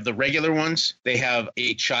 where they have the regular ones, they have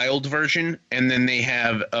a child version, and then they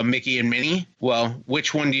have a Mickey and Minnie. Well,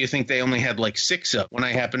 which one do you think they only had like 6 of when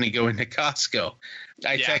I happened to go into Costco?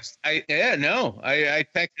 I texted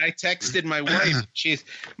my wife.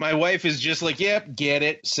 My wife is just like, yep, get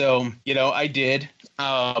it. So, I did.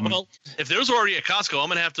 Well, if there's already a Costco, I'm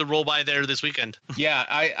going to have to roll by there this weekend. Yeah,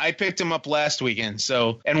 I picked them up last weekend.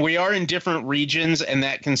 So, and we are in different regions, and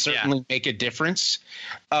that can certainly make a difference.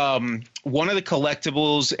 One of the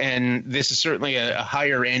collectibles, and this is certainly a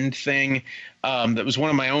higher end thing, that was one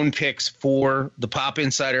of my own picks for the Pop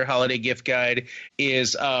Insider Holiday Gift Guide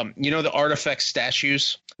is, the artifact statues,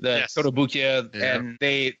 the Kotobukiya, and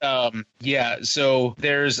they, so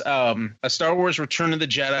there's a Star Wars Return of the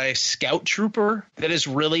Jedi Scout Trooper that is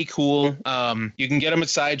really cool. You can get them at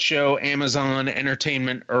Sideshow, Amazon,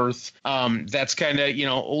 Entertainment Earth. That's kind of,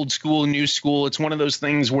 old school, new school. It's one of those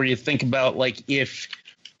things where you think about, like, if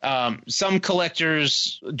Some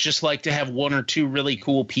collectors just like to have one or two really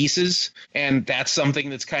cool pieces, and that's something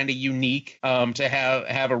that's kind of unique to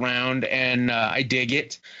have around, and I dig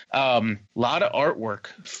it. A lot of artwork.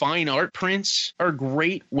 Fine art prints are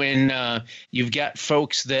great when you've got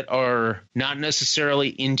folks that are not necessarily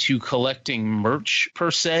into collecting merch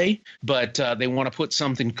per se, but they want to put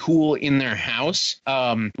something cool in their house.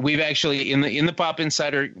 We've actually in the Pop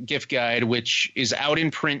Insider gift guide, which is out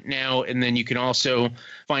in print now, and then you can also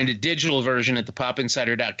find a digital version at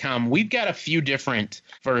thepopinsider.com. We've got a few different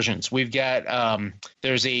versions. We've got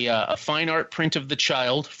there's a fine art print of the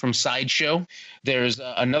child from Sideshow. There's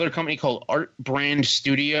another company called Art Brand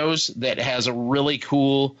Studios that has a really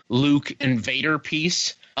cool Luke and Vader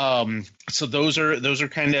piece. So those are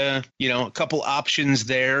kind of, a couple options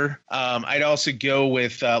there. I'd also go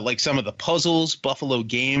with like some of the puzzles. Buffalo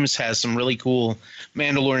Games has some really cool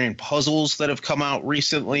Mandalorian puzzles that have come out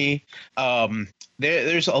recently.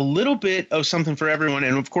 There's a little bit of something for everyone,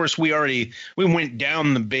 and of course we went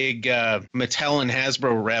down the big Mattel and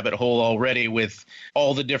Hasbro rabbit hole already with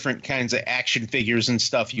all the different kinds of action figures and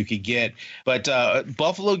stuff you could get. But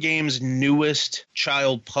Buffalo Games' newest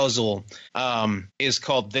child puzzle is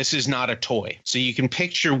called "This Is Not a Toy," so you can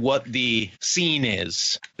picture what the scene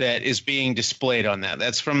is that is being displayed on that.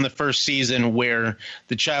 That's from the first season where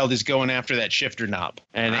the child is going after that shifter knob,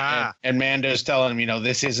 and Mando's telling him,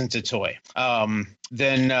 this isn't a toy.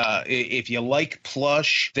 Then if you like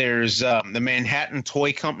plush, there's the Manhattan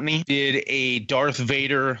Toy Company did a Darth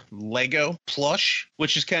Vader Lego plush,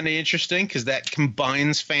 which is kind of interesting because that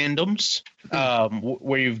combines fandoms.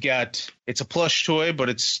 Where you've got, it's a plush toy, but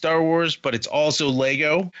it's Star Wars, but it's also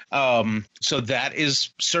Lego. So that is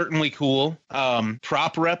certainly cool.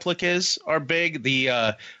 Prop replicas are big.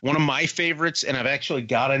 The one of my favorites, and I've actually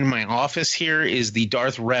got it in my office here, is the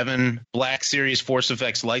Darth Revan Black Series Force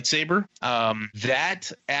Effects lightsaber.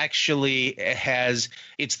 That actually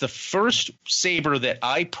it's the first saber that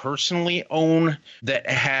I personally own that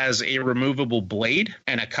has a removable blade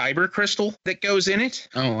and a kyber crystal that goes in it.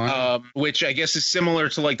 Oh, wow. Which I guess is similar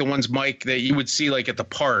to like the ones, Mike, that you would see like at the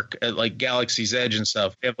park at like Galaxy's Edge and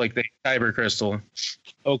stuff. They have like the kyber crystal.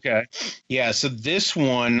 Okay. Yeah. So this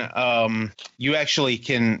one, you actually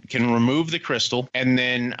can remove the crystal, and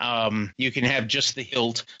then you can have just the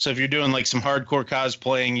hilt. So if you're doing like some hardcore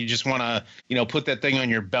cosplaying, you just want to, put that thing on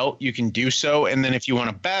your belt, you can do so. And then if you want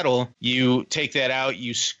to battle, you take that out,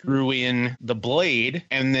 you screw in the blade,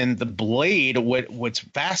 and then the blade, what's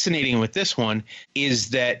fascinating with this one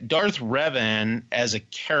is that Darth Revan as a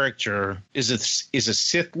character is a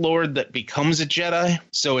Sith Lord that becomes a Jedi.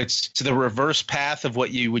 So it's to the reverse path of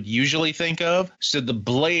what you would usually think of. So the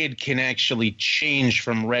blade can actually change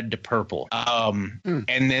from red to purple. And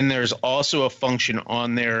then there's also a function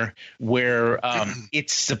on there where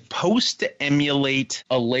it's supposed to emulate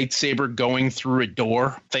a lightsaber going through a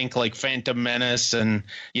door. Think like Phantom Menace and,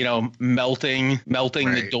 melting right.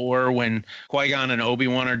 The door when Qui-Gon and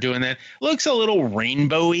Obi-Wan are doing that. Looks a little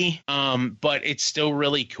rainbowy, but it's still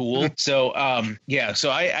really cool. So, so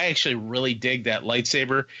I actually really dig that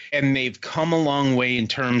lightsaber, and they've come a long way in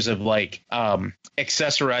terms of like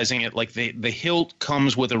accessorizing it. Like the hilt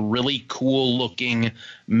comes with a really cool looking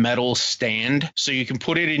metal stand, so you can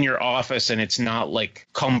put it in your office and it's not like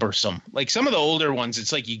cumbersome. Like some of the older ones,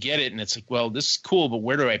 it's like you get it and it's like, well, this is cool, but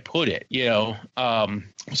where do I put it?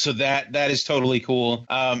 So that is totally cool.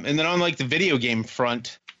 And then on like the video game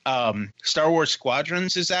front, Star Wars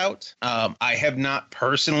Squadrons is out. I have not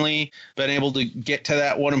personally been able to get to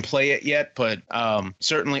that one and play it yet, but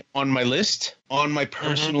certainly on my list, on my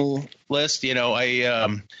personal list.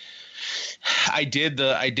 I did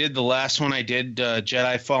the last one. I did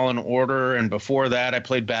Jedi Fallen Order, and before that I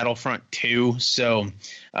played Battlefront 2. So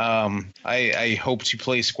I hope to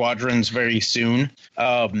play Squadrons very soon.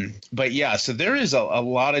 But yeah, so there is a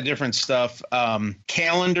lot of different stuff.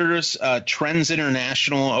 Calendars, Trends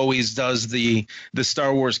International always does the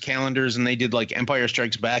Star Wars calendars, and they did like Empire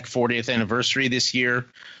Strikes Back 40th anniversary this year,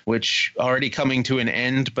 which already coming to an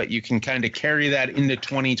end, but you can kind of carry that into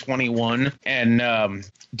 2021 and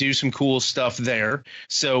do some cool stuff there.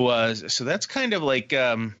 So that's kind of like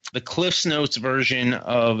the Cliff's Notes version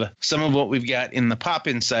of some of what we've got in the Pop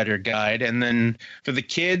Insider guide. And then for the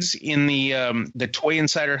kids in the Toy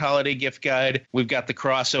Insider Holiday Gift Guide, we've got the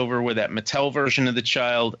crossover with that Mattel version of the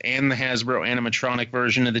child and the Hasbro animatronic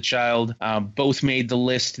version of the child. Both made the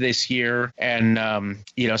list this year, and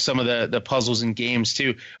some of the puzzles and games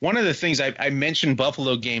too. One of the things I mentioned,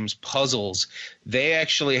 Buffalo Games puzzles. They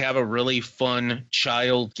actually have a really fun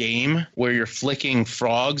child game where you're flicking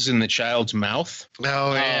frogs in the child's mouth.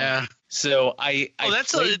 Oh, yeah. So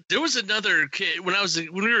there was another kid when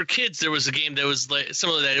we were kids. There was a game that was like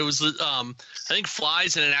similar to that. It was I think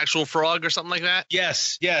flies and an actual frog or something like that.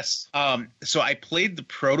 Yes. So I played the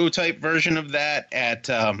prototype version of that at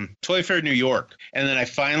Toy Fair New York, and then I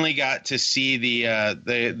finally got to see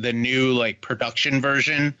the new like production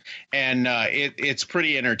version, and it's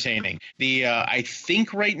pretty entertaining. I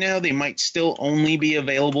think right now they might still only be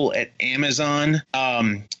available at Amazon.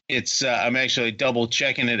 I'm actually double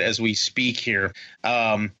checking it as we speak here.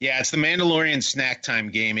 It's the Mandalorian Snack Time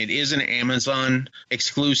game. It is an Amazon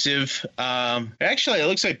exclusive. Actually, it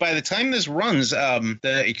looks like by the time this runs, the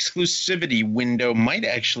exclusivity window might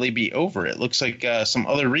actually be over. It looks like some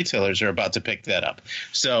other retailers are about to pick that up.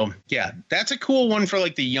 So, yeah, that's a cool one for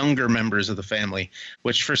like the younger members of the family,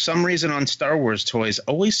 which for some reason on Star Wars toys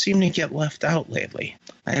always seem to get left out lately.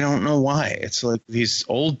 I don't know why. It's like these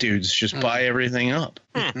old dudes just buy everything up.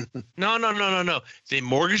 No. They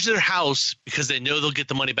mortgage their house because they know they'll get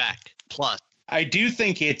the money back. Plus, I do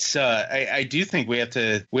think it's. I do think we have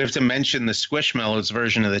to mention the Squishmallows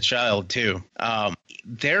version of the Child too.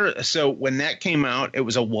 So when that came out, it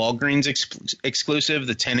was a Walgreens exclusive,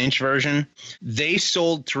 the 10-inch version. They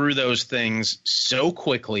sold through those things so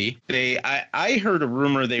quickly. I heard a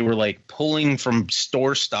rumor they were like pulling from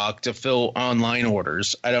store stock to fill online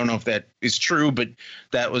orders. I don't know if that is true, but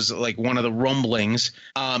that was like one of the rumblings.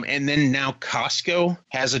 And then now Costco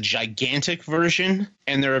has a gigantic version,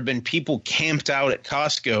 and there have been people camped out at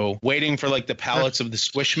Costco waiting for like the pallets of the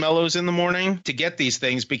Squishmallows in the morning to get these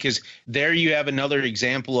things, because there you have another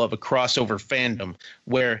example of a crossover fandom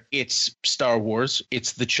where it's Star Wars,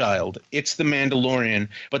 it's the Child, it's the Mandalorian,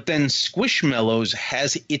 but then Squishmallows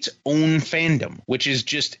has its own fandom, which is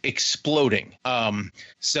just exploding.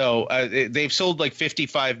 So they've sold like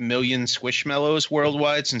 55 million Squishmallows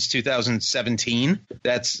worldwide since 2017.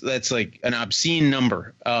 That's like an obscene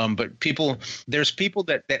number. But there's people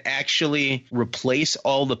that actually replace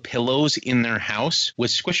all the pillows in their house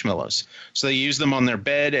with Squishmallows. So they use them on their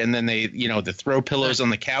bed, and then they throw pillows on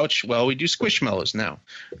the couch. Well, we do Squishmallows now.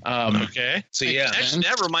 Okay. So yeah. Actually,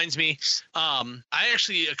 that reminds me. I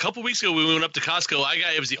actually a couple weeks ago we went up to Costco.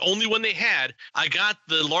 It was the only one they had. I got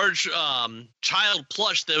the large Child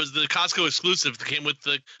plush that was the Costco exclusive that came with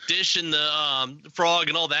the dish and the frog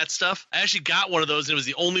and all that stuff. I actually got one of those, and it was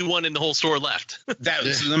the only one in the whole store left. That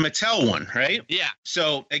was the Mattel one, right? Yeah.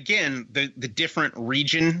 So again, the different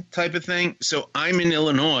region type of thing. So I'm in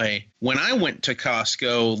Illinois. When I went to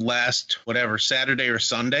Costco last, Saturday or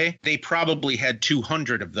Sunday, they probably had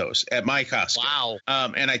 200 of those at my Costco. Wow.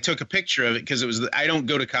 And I took a picture of it because I don't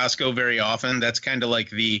go to Costco very often. That's kind of like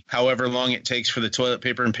the however long it takes for the toilet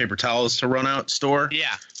paper and paper towels to run out store.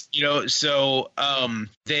 Yeah. So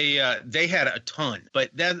they had a ton, but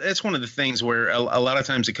that's one of the things where a lot of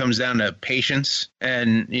times it comes down to patience,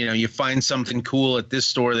 and you find something cool at this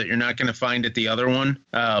store that you're not going to find at the other one.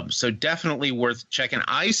 So definitely worth checking.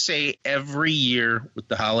 I say every year with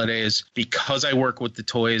the holidays, because I work with the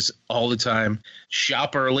toys all the time,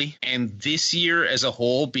 shop early. And this year as a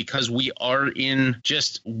whole, because we are in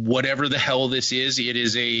just whatever the hell this is, it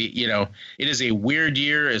is a weird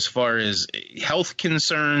year as far as health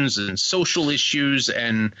concerns and social issues,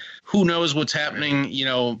 and who knows what's happening,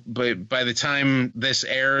 but by the time this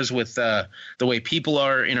airs with the way people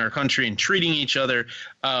are in our country and treating each other,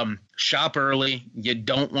 shop early. You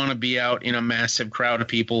don't want to be out in a massive crowd of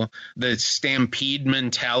people. The stampede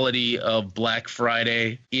mentality of Black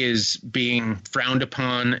Friday is being frowned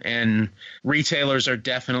upon, and retailers are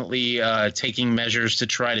definitely taking measures to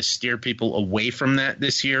try to steer people away from that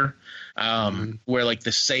this year. Where like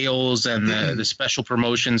the sales and the special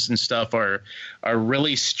promotions and stuff are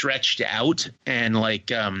really stretched out, and like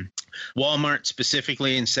Walmart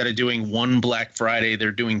specifically, instead of doing one Black Friday,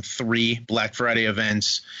 they're doing 3 Black Friday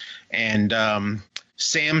events. And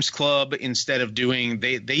Sam's Club, instead of doing,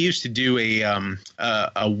 they used to do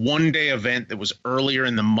a one-day event that was earlier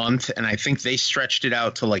in the month, and I think they stretched it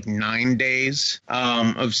out to like 9 days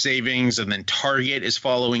of savings, and then Target is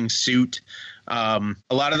following suit. A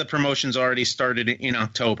lot of the promotions already started in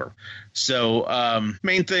October. So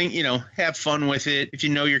main thing, have fun with it. If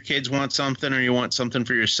your kids want something, or you want something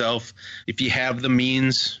for yourself, if you have the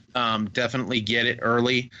means, definitely get it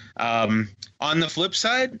early. On the flip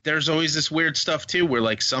side, there's always this weird stuff too, where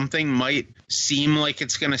like something might seem like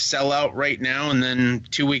it's going to sell out right now, and then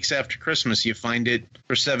 2 weeks after Christmas, you find it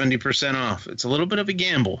for 70% off. It's a little bit of a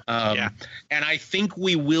gamble. And I think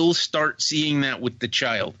we will start seeing that with the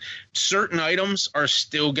Child. Certain items are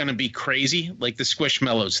still going to be crazy, like the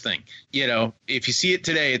Squishmallows thing. If you see it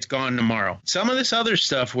today, it's gone tomorrow. Some of this other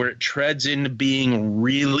stuff where it treads into being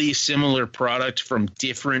really similar product from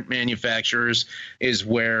different different manufacturers is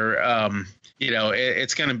where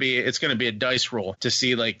it's going to be a dice roll to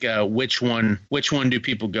see like which one do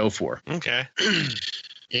people go for. Okay.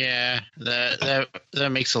 Yeah, that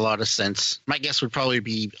makes a lot of sense. My guess would probably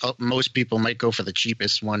be most people might go for the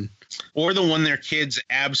cheapest one. Or the one their kids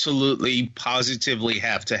absolutely positively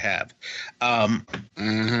have to have.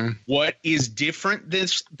 What is different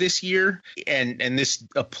this year, and this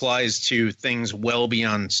applies to things well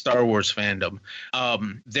beyond Star Wars fandom,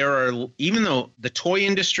 even though the toy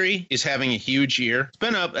industry is having a huge year, it's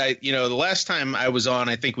been up, the last time I was on,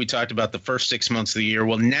 I think we talked about the first 6 months of the year.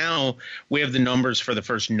 Well, now we have the numbers for the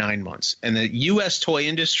first 9 months, and the U.S. toy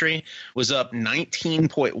industry was up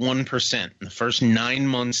 19.1% in the first 9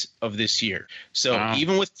 months of this year. So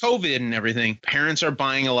even with COVID and everything, parents are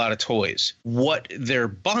buying a lot of toys. What they're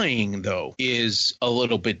buying, though, is a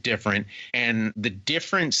little bit different. And the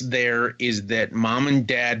difference there is that mom and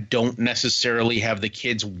dad don't necessarily have the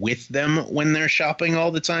kids with them when they're shopping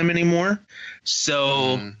all the time anymore.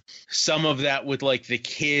 So some of that with like the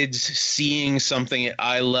kids seeing something at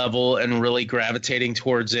eye level and really gravitating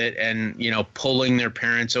towards it and, pulling their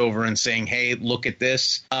parents over and saying, hey, look at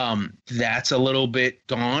this. That's a little bit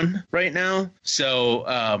gone right now. So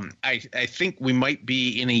I think we might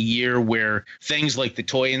be in a year where things like the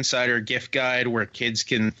Toy Insider gift guide where kids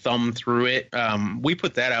can thumb through it. We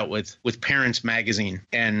put that out with Parents Magazine,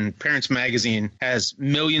 and Parents Magazine has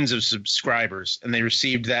millions of subscribers, and they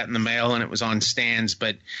received that in the mail and it was on stands.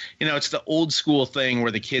 But it's the old school thing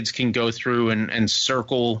where the kids can go through and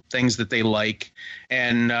circle things that they like.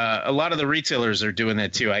 And a lot of the retailers are doing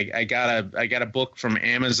that too. I got a book from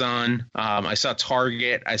Amazon. I saw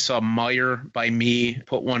Target. I saw Meijer by Me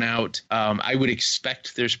put one out. I would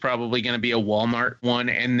expect there's probably going to be a Walmart one.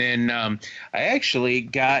 And then I actually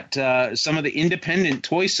got some of the independent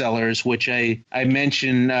toy sellers, which I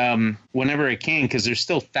mention whenever I can, because there's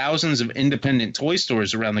still thousands of independent toy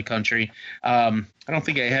stores around the country. I don't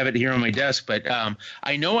think I have it here on my desk, but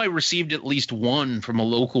I know I received at least one from a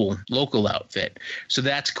local outfit. So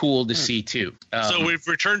that's cool to see, too. So we've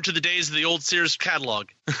returned to the days of the old Sears catalog.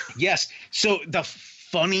 Yes. So the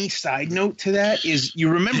funny side note to that is, you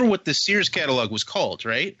remember what the Sears catalog was called,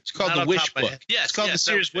 right? It's called the Wish Book. Yes, it's called the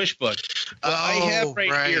Sears Wish Book. Well, I have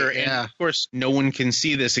right here, and of course, no one can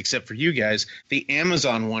see this except for you guys. The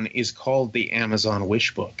Amazon one is called the Amazon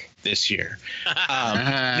Wish Book this year.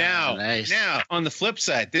 Now, on the flip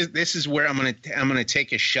side, this is where I'm gonna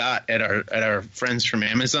take a shot at our friends from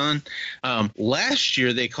Amazon. Last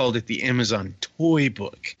year, they called it the Amazon Toy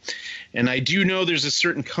Book. And I do know there's a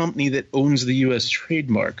certain company that owns the U.S.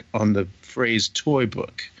 trademark on the phrase toy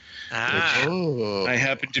book. I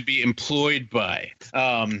happen to be employed by.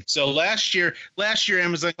 So last year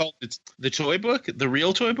Amazon called it the toy book, the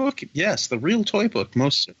real toy book. Yes, the real toy book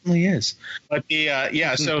most certainly is. But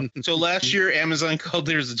so last year Amazon called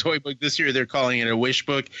theirs the toy book. This year they're calling it a wish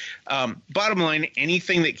book. Bottom line,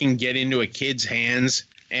 anything that can get into a kid's hands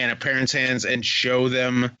and a parent's hands and show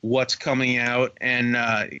them what's coming out and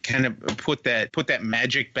kind of put that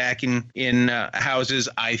magic back in houses,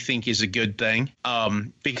 I think is a good thing.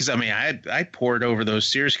 Because I poured over those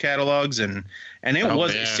Sears catalogs and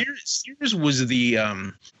Sears was the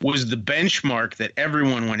benchmark that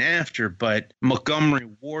everyone went after, but Montgomery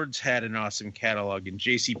Ward's had an awesome catalog and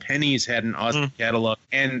JCPenney's had an awesome catalog,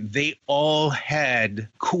 and they all had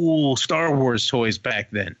cool Star Wars toys back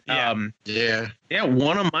then. Yeah,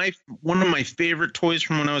 one of my favorite toys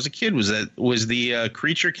from when I was a kid was the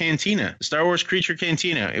Creature Cantina, Star Wars Creature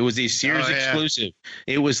Cantina. It was a Sears exclusive.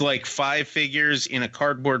 It was like 5 figures in a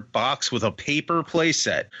cardboard box with a paper play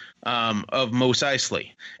set of Mos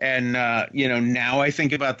Eisley. And now I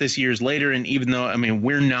think about this years later, and even though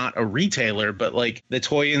we're not a retailer, but like the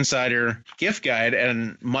Toy Insider gift guide,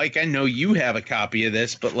 and Mike, I know you have a copy of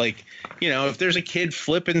this, but like, if there's a kid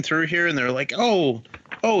flipping through here and they're like, oh,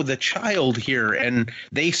 the child here, and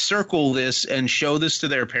they circle this and show this to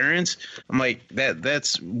their parents, I'm like,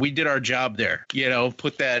 we did our job there,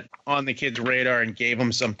 put that on the kid's radar and gave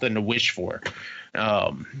them something to wish for.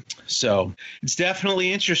 So it's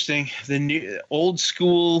definitely interesting. The new old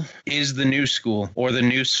school is the new school, or the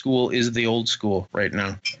new school is the old school right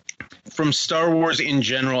now. From Star Wars in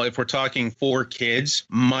general, if we're talking for kids,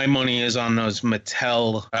 my money is on those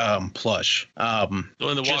Mattel plush. The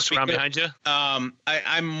one that walks around behind you?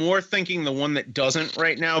 I'm more thinking the one that doesn't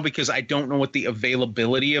right now, because I don't know what the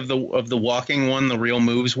availability of the walking one, the Real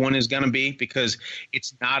Moves one, is going to be, because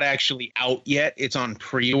it's not actually out yet. It's on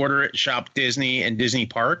pre-order at Shop Disney and Disney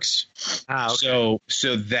Parks. Okay.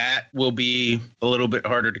 So that will be a little bit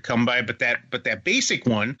harder to come by. But that basic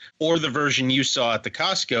one, or the version you saw at the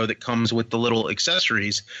Costco that comes with the little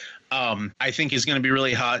accessories, I think is going to be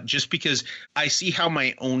really hot, just because I see how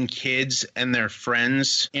my own kids and their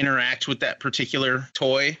friends interact with that particular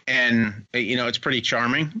toy, and it's pretty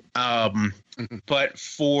charming. But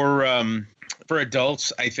for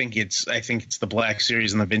adults, I think it's the Black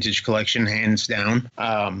Series and the Vintage Collection, hands down.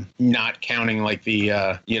 Not counting like the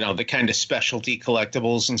the kind of specialty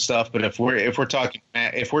collectibles and stuff. But if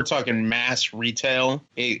we're talking mass retail,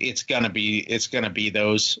 it's gonna be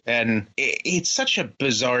those. And it's such a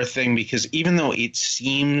bizarre thing, because even though it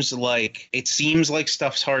seems like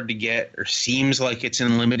stuff's hard to get, or seems like it's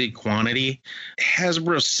in limited quantity,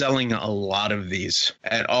 Hasbro's selling a lot of these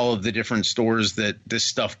at all of the different stores that this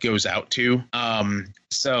stuff goes out to.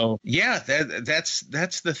 So yeah, that's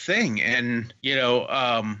the thing. And,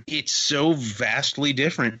 it's so vastly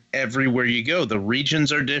different everywhere you go. The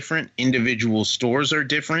regions are different. Individual stores are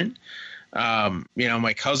different.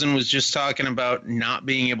 My cousin was just talking about not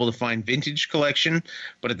being able to find Vintage Collection,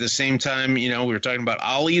 but at the same time, we were talking about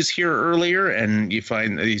Ollie's here earlier, and you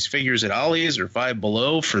find these figures at Ollie's or Five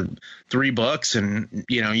Below for $3, and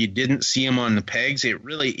you didn't see them on the pegs. It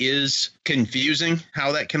really is confusing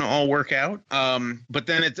how that can all work out. But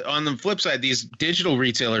then on the flip side, these digital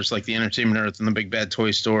retailers like the Entertainment Earth and the Big Bad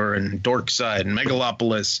Toy Store and Dorkside and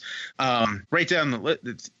Megalopolis, right down the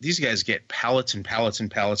list, these guys get pallets and pallets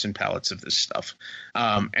and pallets and pallets of this stuff,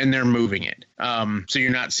 and they're moving it. So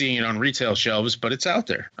you're not seeing it on retail shelves, but it's out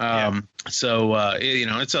there. So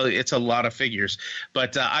it's a lot of figures.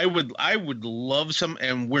 But I would love some,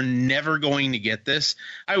 and we're never going to get this.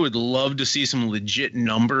 I would love to see some legit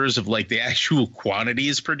numbers of like the actual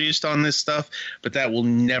quantities produced on this stuff, but that will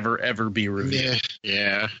never ever be revealed.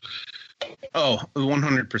 Yeah. Oh,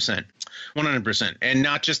 100%. 100%. And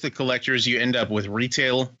not just the collectors, you end up with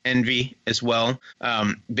retail envy as well.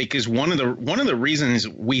 Because one of the reasons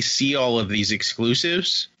we see all of these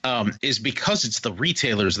exclusives is because it's the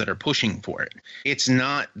retailers that are pushing for it. It's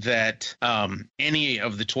not that any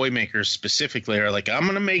of the toy makers specifically are like, I'm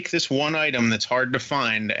going to make this one item that's hard to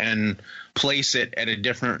find and place it at a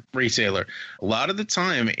different retailer. A lot of the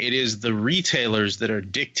time, it is the retailers that are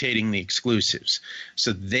dictating the exclusives.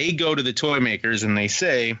 So they go to the toy makers and they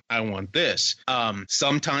say, I want this.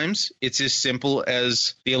 Sometimes it's as simple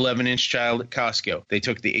as the 11-inch child at Costco. They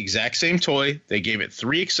took the exact same toy, they gave it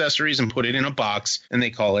 3 accessories and put it in a box, and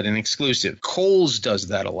they call it an exclusive. Kohl's does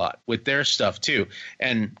that a lot with their stuff too.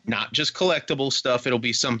 And not just collectible stuff. It'll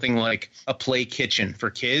be something like a play kitchen for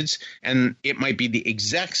kids, and it might be the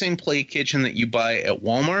exact same play kitchen that you buy at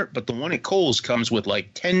Walmart, but the one at Kohl's comes with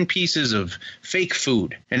like 10 pieces of fake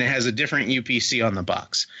food, and it has a different UPC on the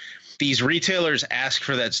box. These retailers ask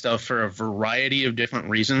for that stuff for a variety of different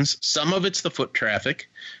reasons. Some of it's the foot traffic.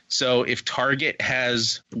 So if Target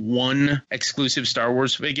has one exclusive Star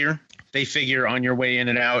Wars figure, they figure on your way in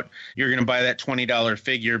and out, you're going to buy that $20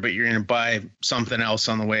 figure, but you're going to buy something else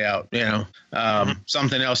on the way out,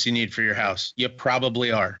 something else you need for your house. You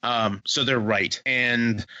probably are. So they're right.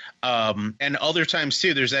 And other times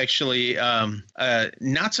too, there's actually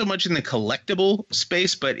not so much in the collectible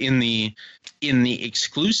space, but in the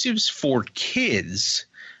exclusives for kids.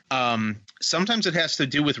 Sometimes it has to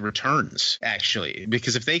do with returns, actually,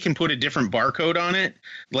 because if they can put a different barcode on it,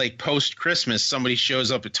 like post-Christmas, somebody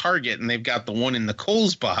shows up at Target and they've got the one in the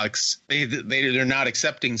Kohl's box, they're not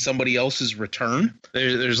accepting somebody else's return.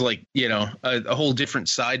 There's like, a whole different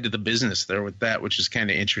side to the business there with that, which is kind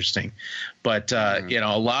of interesting. But,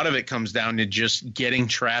 a lot of it comes down to just getting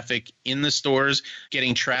traffic in the stores,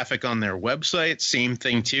 getting traffic on their website. Same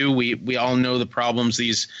thing, too. We all know the problems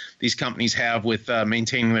these companies have with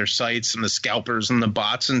maintaining their sites and the scalpers and the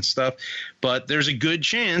bots and stuff. But there's a good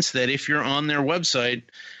chance that if you're on their website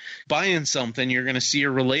buying something, you're going to see a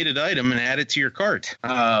related item and add it to your cart.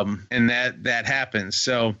 And that happens.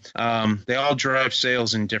 So they all drive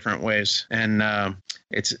sales in different ways. And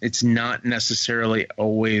it's not necessarily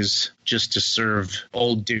always just to serve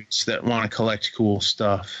old dudes that want to collect cool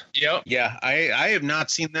stuff. Yep. Yeah, I have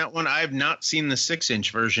not seen that one. I have not seen the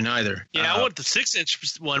 6-inch version either. Yeah, I want the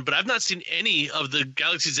 6-inch one, but I've not seen any of the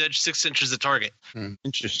Galaxy's Edge 6 inches at Target.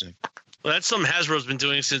 Interesting. Well, that's something Hasbro's been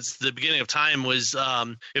doing since the beginning of time. Was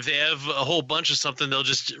if they have a whole bunch of something, they'll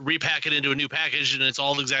just repack it into a new package, and it's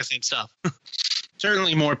all the exact same stuff.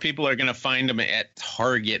 Certainly more people are going to find them at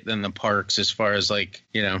Target than the parks, as far as like,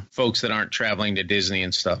 folks that aren't traveling to Disney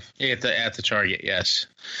and stuff. At the Target, yes.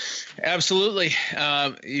 Absolutely.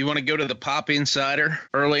 You want to go to the Pop Insider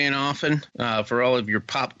early and often for all of your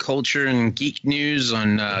pop culture and geek news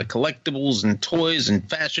on collectibles and toys and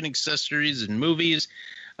fashion accessories and movies.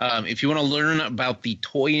 If you want to learn about the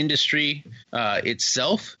toy industry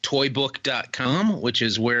itself, toybook.com, which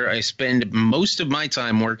is where I spend most of my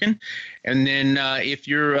time working. And then if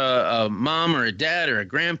you're a mom or a dad or a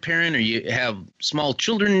grandparent, or you have small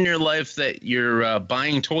children in your life that you're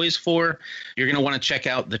buying toys for, you're going to want to check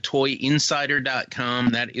out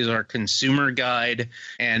thetoyinsider.com. That is our consumer guide.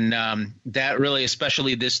 And that really,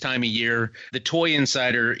 especially this time of year, the Toy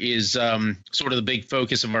Insider is sort of the big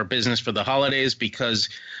focus of our business for the holidays, because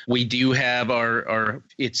we do have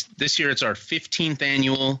this year it's our 15th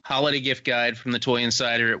annual holiday gift guide from the Toy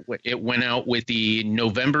Insider. It went out with the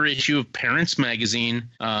November issue of Parents Magazine.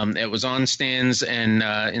 It was on stands and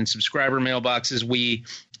in subscriber mailboxes. We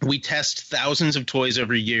test thousands of toys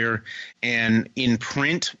every year, and in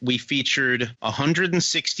print, we featured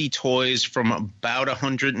 160 toys from about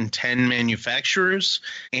 110 manufacturers,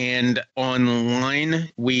 and online,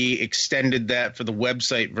 we extended that for the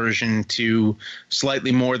website version to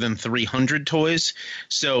slightly more than 300 toys.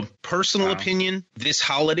 So, personal opinion, this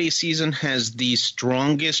holiday season has the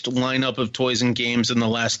strongest lineup of toys and games in the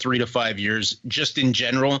last 3 to 5 years, just in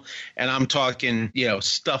general, and I'm talking,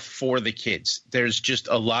 stuff for the kids. There's just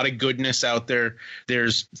a lot of goodness out there.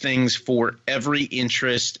 There's things for every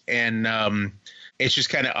interest, and it's just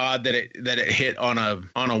kind of odd that it hit on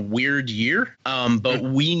a weird year. But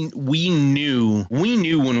we knew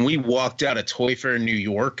when we walked out of Toy Fair New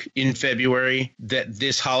York in February that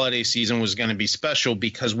this holiday season was going to be special,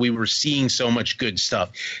 because we were seeing so much good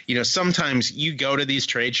stuff. Sometimes you go to these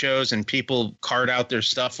trade shows and people cart out their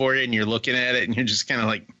stuff for you, and you're looking at it and you're just kind of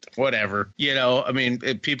like, whatever.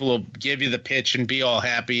 People will give you the pitch and be all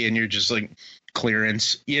happy, and you're just like,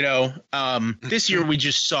 clearance. This year we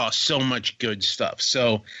just saw so much good stuff,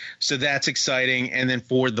 so that's exciting. And then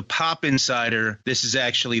for the Pop Insider, this is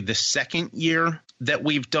actually the second year that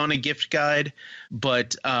we've done a gift guide,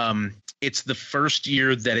 but it's the first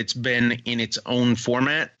year that it's been in its own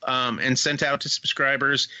format and sent out to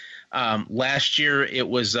subscribers. Last year it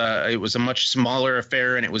was a much smaller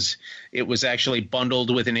affair, and it was actually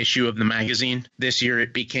bundled with an issue of the magazine. This year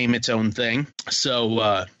it became its own thing.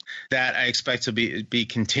 So that I expect to be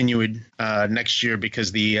continued next year,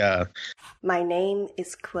 because My name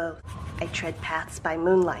is Quoth. I tread paths by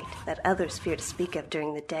moonlight that others fear to speak of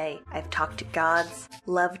during the day. I've talked to gods,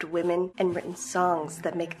 loved women, and written songs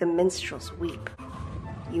that make the minstrels weep.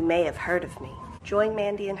 You may have heard of me. Join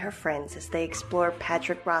Mandy and her friends as they explore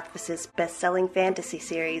Patrick Rothfuss's best-selling fantasy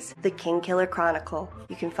series, The Kingkiller Chronicle.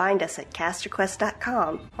 You can find us at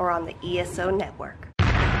casterquest.com or on the ESO Network.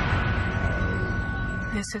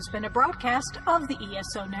 This has been a broadcast of the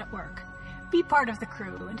ESO Network. Be part of the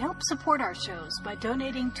crew and help support our shows by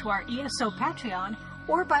donating to our ESO Patreon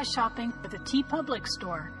or by shopping at the TeePublic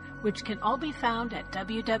store, which can all be found at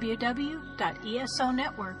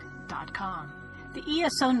www.esonetwork.com. The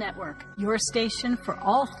ESO Network, your station for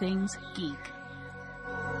all things geek.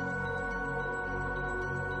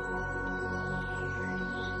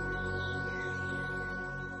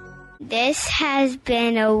 This has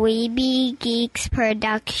been a Weeby Geeks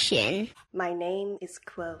production. My name is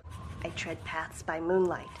Quoth. I tread paths by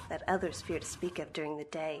moonlight that others fear to speak of during the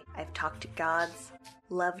day. I've talked to gods,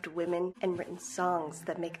 loved women, and written songs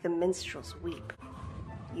that make the minstrels weep.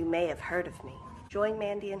 You may have heard of me. Join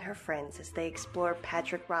Mandy and her friends as they explore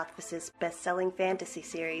Patrick Rothfuss's best-selling fantasy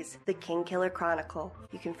series, The Kingkiller Chronicle.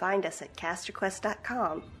 You can find us at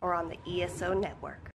casterquest.com or on the ESO Network.